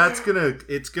 man. disgusting. Like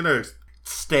it's gonna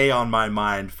stay on my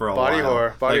mind for a while. Body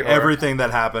horror. Everything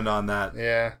that happened on that.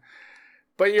 Yeah.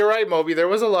 But you're right, Moby. There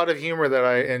was a lot of humor that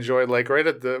I enjoyed, like right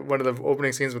at one of the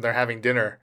opening scenes when they're having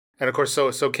dinner, and of course,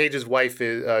 so Cage's wife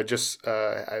is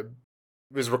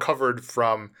was recovered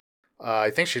from, I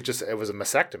think it was a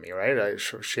mastectomy, right?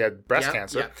 She had breast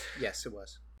cancer. Yeah. Yes, it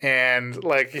was. And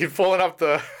like he's pulling up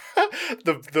the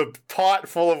pot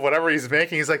full of whatever he's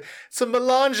making. He's like, it's a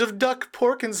melange of duck,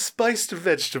 pork, and spiced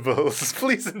vegetables.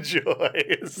 Please enjoy.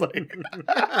 It's like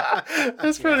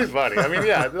that's pretty funny. I mean,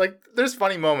 yeah, like there's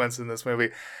funny moments in this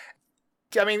movie.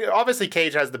 I mean, obviously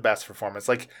Cage has the best performance.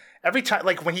 Like every time,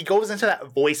 like when he goes into that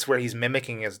voice where he's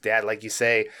mimicking his dad, like you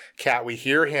say, Kat, we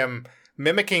hear him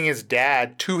mimicking his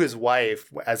dad to his wife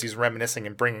as he's reminiscing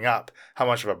and bringing up how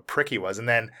much of a prick he was. And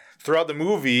then throughout the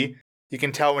movie, you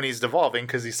can tell when he's devolving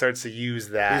because he starts to use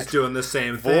that. He's doing the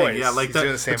same voice. thing. Yeah, like he's that.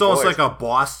 doing the same It's almost voice. like a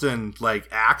Boston like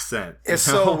accent. It's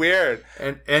so weird.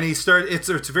 And he started.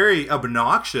 It's very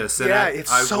obnoxious. And Yeah,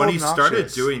 it's so when he started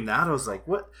obnoxious. doing that, I was like,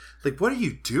 what? Like, what are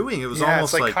you doing? It was Yeah,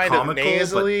 almost it's, like, kind of comical,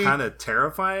 nasally. but kind of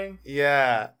terrifying.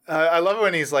 Yeah. I love it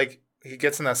when he's like, he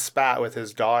gets in a spat with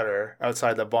his daughter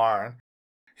outside the barn.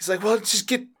 He's like, well, why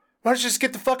don't you just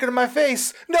get the fuck out of my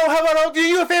face? No, how about I'll do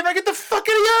you a favor? I get the fuck out of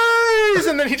your eyes!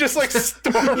 And then he just like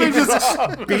storms He just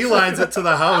off. beelines it to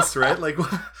the house, right? Like,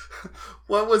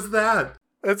 what was that?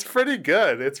 It's pretty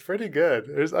good.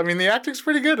 The acting's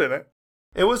pretty good in it.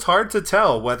 It was hard to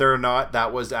tell whether or not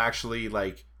that was actually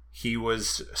like he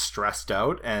was stressed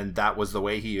out and that was the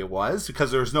way he was,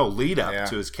 because there was no lead up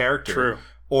to his character. True.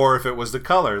 Or if it was the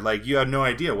color. Like, you had no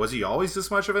idea. Was he always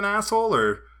this much of an asshole?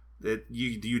 Or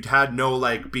you'd had no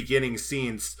like beginning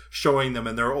scenes showing them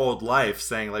in their old life,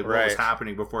 saying like what was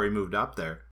happening before he moved up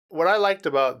there. What I liked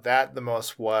about that the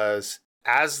most was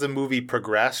as the movie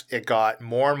progressed, it got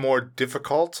more and more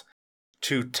difficult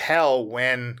to tell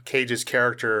when Cage's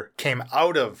character came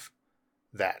out of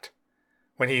that.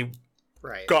 When he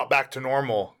got back to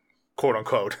normal, quote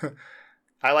unquote.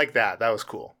 I like that. That was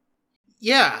cool.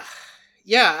 Yeah.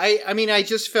 I mean, I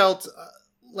just felt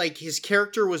like his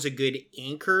character was a good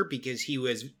anchor because he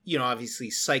was, obviously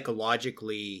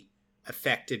psychologically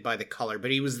affected by the color,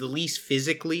 but he was the least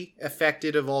physically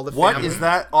affected of all the family. What is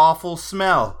that awful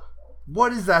smell?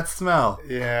 What is that smell?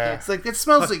 Yeah. It's like, it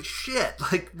smells like shit.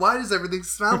 Like, why does everything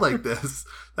smell like this?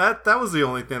 That was the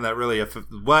only thing that really,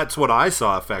 that's what I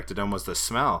saw affected him, was the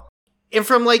smell. And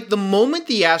from like the moment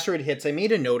the asteroid hits, I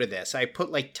made a note of this. I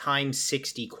put like times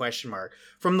 60 ?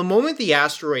 From the moment the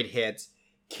asteroid hits,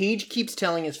 Cage keeps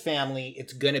telling his family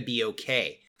it's gonna be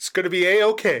okay. It's gonna be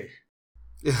A-okay.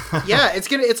 Yeah,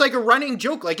 it's like a running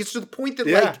joke. Like, it's to the point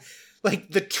that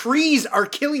like the trees are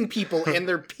killing people and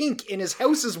they're pink and his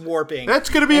house is warping. That's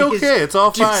gonna be okay. It's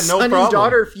all fine. No problem. Son and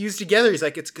daughter fused together. He's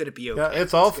like, it's gonna be okay. Yeah,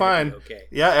 it's all fine. Okay.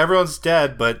 Yeah, everyone's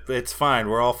dead, but it's fine.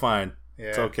 We're all fine. Yeah.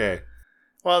 It's okay.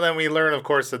 Well, then we learn, of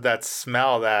course, that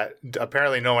smell that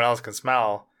apparently no one else can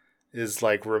smell is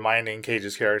like reminding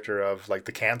Cage's character of like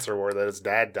the cancer war that his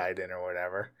dad died in or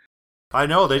whatever. I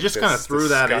know, they just kind of threw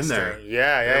that in disgusting. there.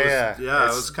 Yeah. Yeah,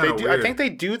 it was kind of weird. I think they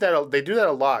do that. They do that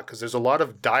a lot because there's a lot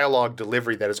of dialogue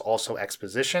delivery that is also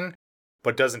exposition,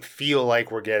 but doesn't feel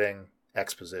like we're getting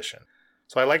exposition.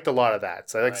 So I liked a lot of that.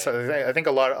 So I think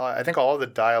all of the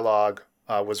dialogue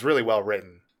was really well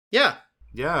written. Yeah.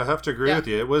 Yeah, I have to agree with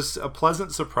you. It was a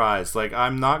pleasant surprise. Like,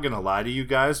 I'm not going to lie to you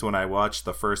guys. When I watched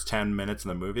the first 10 minutes of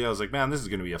the movie, I was like, man, this is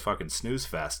going to be a fucking snooze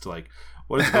fest. Like,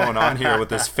 what is going on here with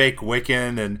this fake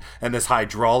Wiccan and this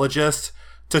hydrologist?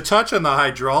 To touch on the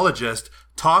hydrologist,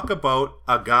 talk about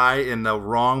a guy in the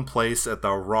wrong place at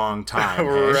the wrong time.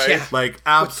 Right. Yeah. Like,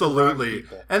 absolutely.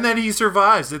 And then he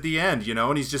survives at the end,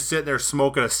 and he's just sitting there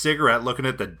smoking a cigarette looking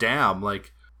at the dam.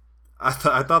 Like, I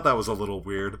thought that was a little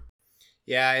weird.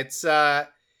 Yeah, it's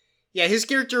his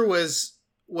character was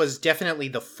definitely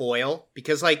the foil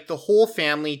because like the whole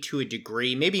family to a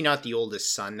degree, maybe not the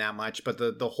oldest son that much, but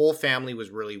the whole family was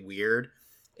really weird.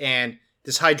 And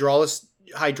this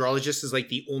hydrologist is like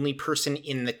the only person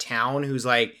in the town who's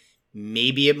like,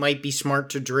 maybe it might be smart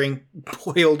to drink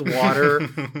boiled water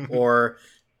or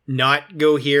not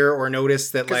go here or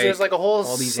notice that like there's like a whole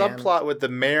all these subplot with the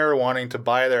mayor wanting to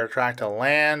buy their tract of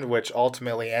land, which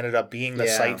ultimately ended up being the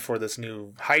site for this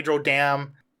new hydro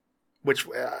dam, which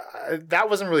that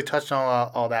wasn't really touched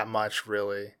on all that much,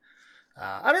 really.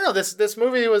 I don't know. This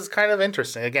movie was kind of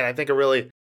interesting. Again, I think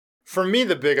for me,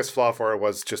 the biggest flaw for it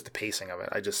was just the pacing of it.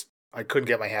 I couldn't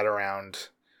get my head around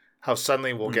how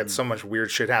suddenly we'll get so much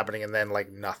weird shit happening and then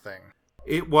like nothing.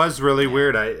 It was really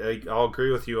weird. I'll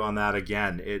agree with you on that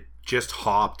again. It just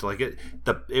hopped like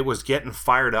it was getting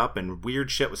fired up and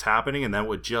weird shit was happening, and then it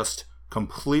would just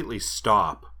completely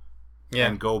stop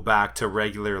and go back to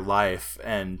regular life.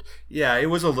 And yeah, it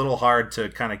was a little hard to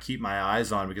kind of keep my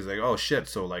eyes on because like, oh shit,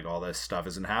 so like all this stuff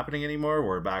isn't happening anymore.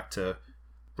 We're back to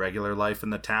regular life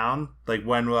in the town. Like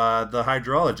when the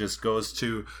hydrologist goes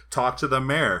to talk to the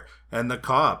mayor and the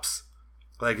cops.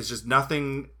 Like it's just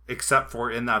nothing except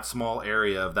for in that small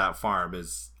area of that farm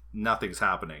nothing's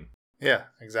happening. Yeah,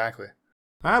 exactly.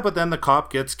 But then the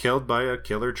cop gets killed by a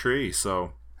killer tree,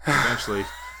 so eventually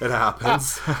it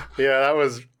happens. Yeah, that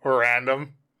was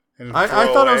random. I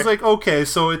thought I was like, okay,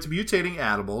 so it's mutating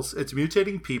animals, it's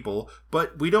mutating people,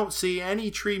 but we don't see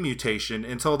any tree mutation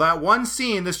until that one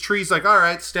scene. This tree's like, all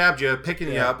right, stabbed you, picking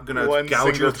you up, gonna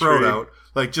gouge your throat out.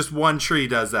 Like just one tree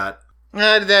does that.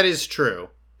 That is true.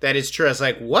 That is true. I was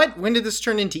like, what? When did this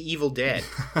turn into Evil Dead?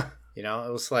 You know,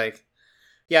 it was like,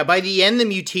 yeah, by the end, the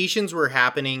mutations were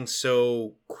happening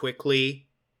so quickly.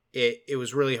 It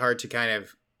was really hard to kind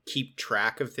of keep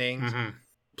track of things. Mm-hmm.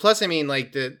 Plus, I mean,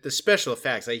 like the special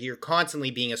effects, like you're constantly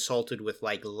being assaulted with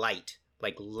like light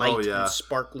and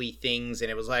sparkly things. And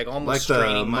it was like almost like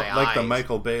straining my eyes. Like the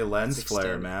Michael Bay lens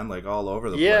flare, man, like all over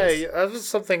the place. Yeah, that was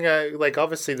something like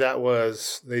obviously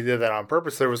they did that on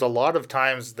purpose. There was a lot of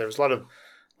times,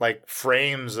 like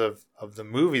frames of the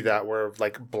movie that were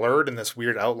like blurred in this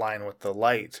weird outline with the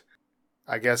light.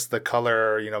 I guess the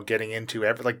color, getting into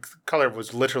color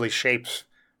was literally shapes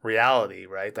reality,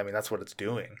 right? I mean, that's what it's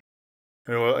doing.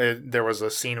 There was a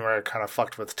scene where it kind of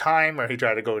fucked with time, where he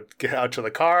tried to go get out to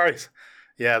the car.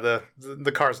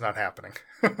 The car's not happening.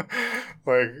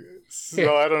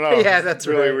 So I don't know. Yeah, that's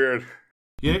really weird.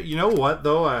 You know what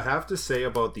though? I have to say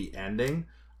about the ending,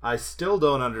 I still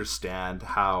don't understand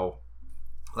how.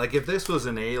 Like, if this was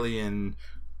an alien,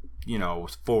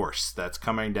 force that's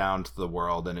coming down to the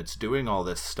world and it's doing all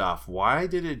this stuff, why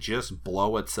did it just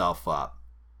blow itself up?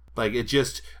 Like, it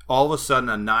just all of a sudden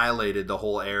annihilated the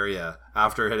whole area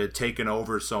after it had taken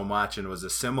over so much and was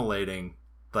assimilating,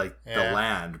 the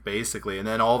land, basically. And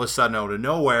then all of a sudden, out of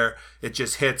nowhere, it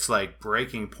just hits,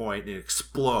 breaking point and it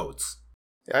explodes.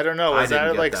 I don't know. Was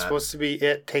that, supposed to be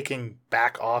it taking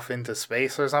back off into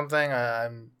space or something?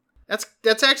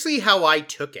 That's actually how I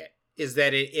took it, is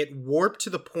that it warped to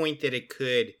the point that it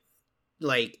could,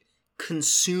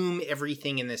 consume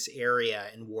everything in this area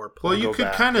and warp. Well, you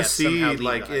could kind of see,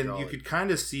 you could kind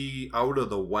of see out of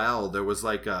the well, there was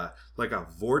like a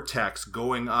vortex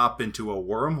going up into a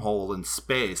wormhole in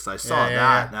space. I saw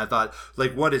that, and I thought,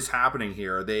 what is happening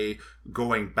here? Are they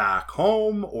going back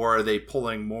home, or are they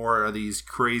pulling more of these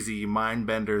crazy mind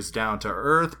benders down to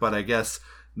Earth? But I guess...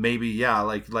 maybe,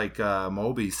 like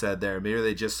Moby said there, maybe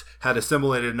they just had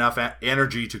assimilated enough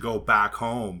energy to go back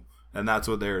home, and that's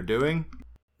what they were doing.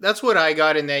 That's what I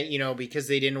got in that, because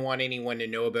they didn't want anyone to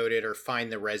know about it or find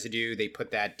the residue, they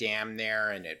put that dam there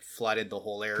and it flooded the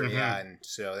whole area. Mm-hmm. And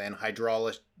so then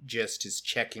hydrologist is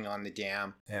checking on the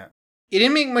dam. Yeah. It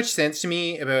didn't make much sense to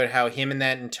me about how him and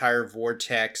that entire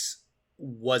vortex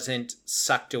wasn't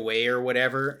sucked away or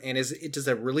whatever. And does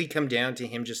it really come down to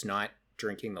him just not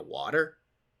drinking the water?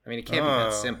 I mean, it can't be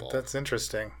that simple. That's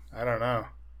interesting. I don't know.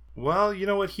 Well, you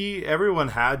know what? Everyone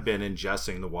had been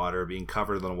ingesting the water, being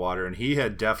covered in the water, and he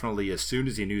had definitely, as soon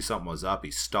as he knew something was up, he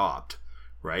stopped,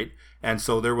 right? And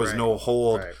so there was no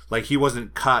hold. Right. He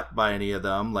wasn't cut by any of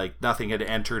them. Nothing had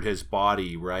entered his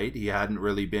body, right? He hadn't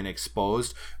really been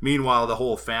exposed. Meanwhile, the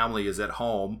whole family is at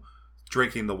home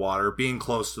drinking the water, being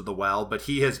close to the well, but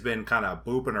he has been kind of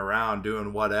booping around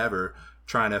doing whatever,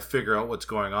 trying to figure out what's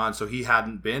going on. So he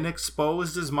hadn't been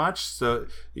exposed as much. So,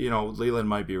 Leland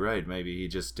might be right. Maybe he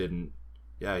just didn't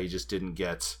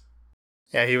get...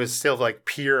 Yeah, he was still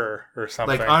pure or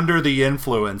something. Under the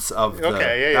influence of the...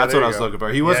 that's what I was looking for.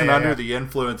 He wasn't under the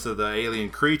influence of the alien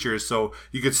creatures. So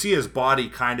you could see his body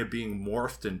kind of being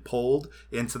morphed and pulled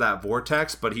into that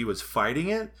vortex, but he was fighting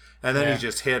it. And then he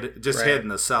just hid in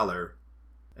the cellar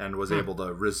and was able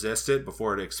to resist it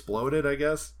before it exploded, I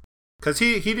guess. Because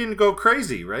he didn't go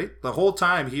crazy, right? The whole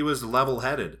time he was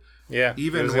level-headed. Yeah.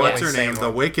 Even what's her name,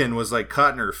 the Wiccan, was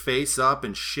cutting her face up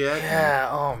and shit. Yeah.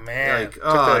 Oh man.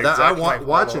 Watching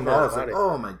that, I was like,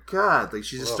 oh my god!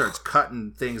 She just starts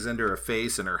cutting things into her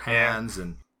face and her hands,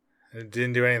 and it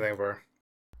didn't do anything for her.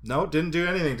 No, didn't do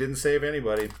anything. Didn't save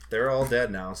anybody. They're all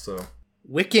dead now. So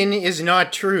Wiccan is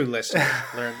not true, listener.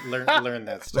 learn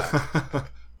that stuff.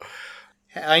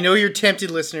 I know you're tempted,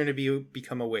 listener, to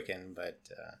become a Wiccan, but.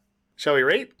 Shall we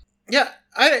rate? Yeah,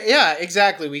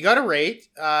 exactly. We got a rate.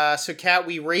 So, Kat,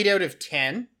 we rate out of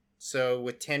 10. So,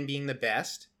 with 10 being the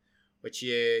best, which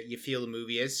you feel the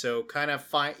movie is. So, kind of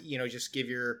just give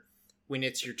when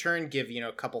it's your turn, give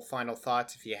a couple final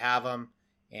thoughts if you have them,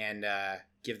 and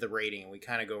give the rating. We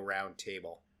kind of go round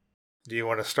table. Do you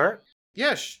want to start?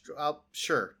 Yeah,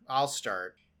 sure. I'll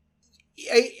start.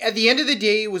 At the end of the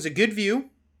day, it was a good view.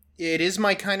 It is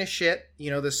my kind of shit,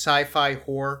 the sci-fi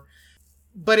horror.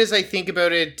 But as I think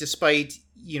about it, despite,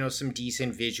 some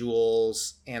decent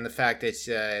visuals and the fact that,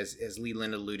 as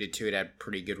Leland alluded to, it had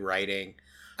pretty good writing,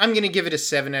 I'm going to give it a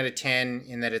 7 out of 10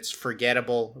 in that it's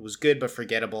forgettable. It was good, but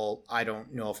forgettable. I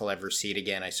don't know if I'll ever see it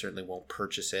again. I certainly won't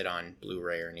purchase it on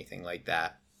Blu-ray or anything like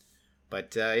that.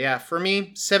 But for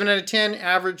me, 7 out of 10,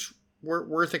 average,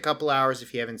 worth a couple hours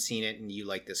if you haven't seen it and you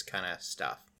like this kind of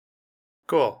stuff.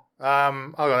 Cool.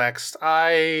 I'll go next.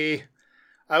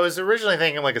 I was originally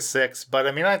thinking like a 6, but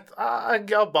I mean,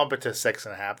 I'll bump it to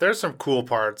 6.5. There's some cool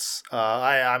parts.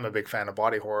 I'm a big fan of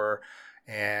body horror,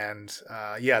 and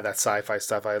that sci-fi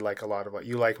stuff I like a lot of what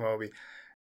you like, Moby.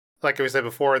 Like we said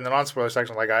before in the non-spoiler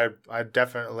section, like I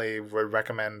definitely would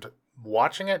recommend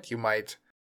watching it. You might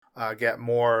get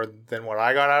more than what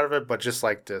I got out of it, but just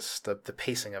like this, the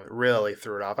pacing of it really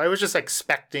threw it off. I was just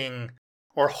expecting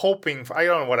or hoping for, I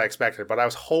don't know what I expected, but I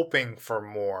was hoping for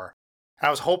more. I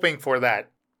was hoping for that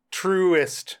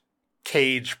truest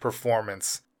Cage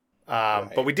performance, right.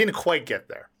 But we didn't quite get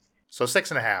there. So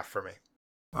 6.5 for me.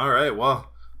 All right.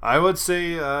 Well, I would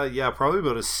say, probably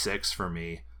about a 6 for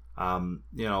me.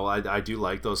 I do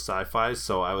like those sci-fis,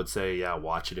 so I would say,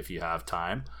 watch it if you have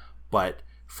time. But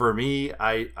for me,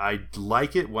 I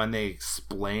like it when they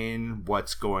explain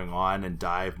what's going on and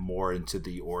dive more into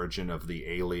the origin of the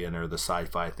alien or the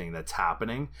sci-fi thing that's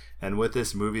happening. And with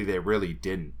this movie, they really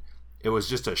didn't. It was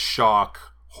just a shock,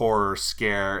 horror,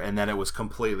 scare, and then it was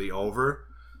completely over.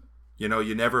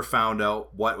 You never found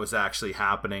out what was actually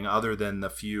happening other than the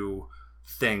few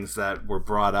things that were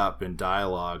brought up in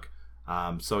dialogue.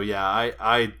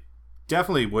 I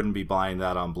definitely wouldn't be buying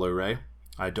that on Blu-ray.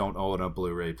 I don't own a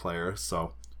Blu-ray player,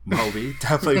 so Moby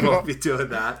definitely won't be doing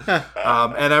that.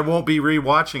 And I won't be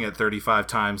rewatching it 35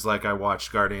 times like I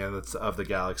watched Guardians of the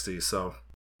Galaxy, so...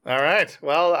 All right.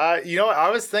 Well, I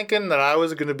was thinking that I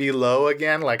was going to be low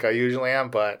again like I usually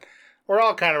am, but we're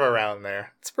all kind of around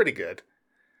there. It's pretty good.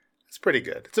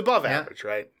 It's above average,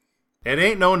 right? It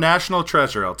ain't no national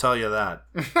treasure, I'll tell you that.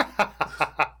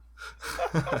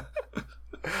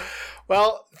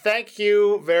 Well, thank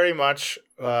you very much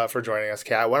for joining us,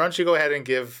 Kat. Why don't you go ahead and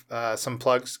give some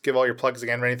plugs, give all your plugs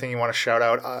again, or anything you want to shout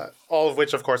out, all of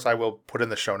which, of course, I will put in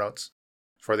the show notes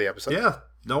for the episode. Yeah.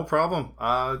 No problem.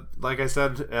 Like I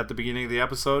said at the beginning of the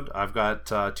episode, I've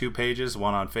got 2 pages,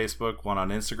 one on Facebook, one on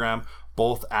Instagram,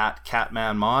 both at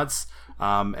Catman Mods.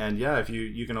 If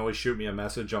you can always shoot me a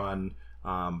message on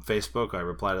Facebook. I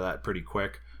reply to that pretty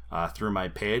quick through my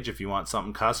page if you want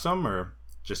something custom, or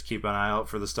just keep an eye out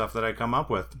for the stuff that I come up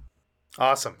with.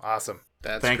 Awesome.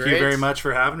 Thank you very much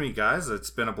for having me, guys. It's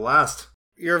been a blast.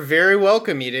 You're very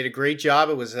welcome. You did a great job.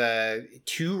 It was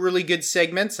 2 really good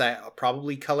segments.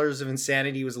 Probably Colors of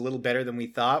Insanity was a little better than we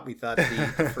thought. We thought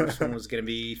the first one was going to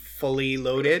be fully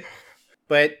loaded.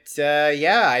 But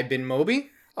I've been Moby.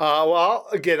 I'll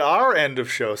get our end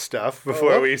of show stuff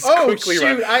before we quickly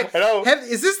run.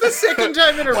 Is this the second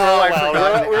time in a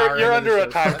row you're under a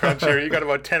time crunch here. You got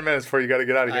about 10 minutes before you got to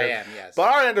get out of here. I am, yes.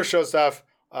 But our end of show stuff,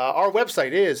 our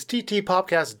website is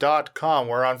ttpopcast.com.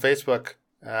 We're on Facebook.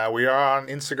 We are on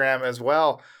Instagram as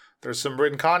well. There's some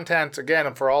written content,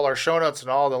 again, for all our show notes and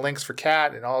all the links for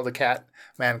Cat and all the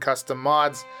Catman custom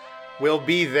mods will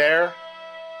be there.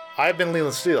 I've been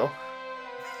Leland Steele.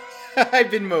 I've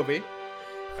been Moby.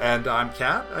 And I'm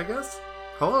Cat, I guess.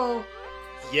 Hello.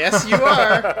 Yes, you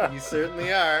are. You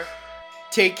certainly are.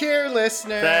 Take care,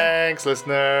 listener. Thanks,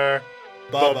 listener.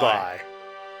 Bye-bye. Bye-bye.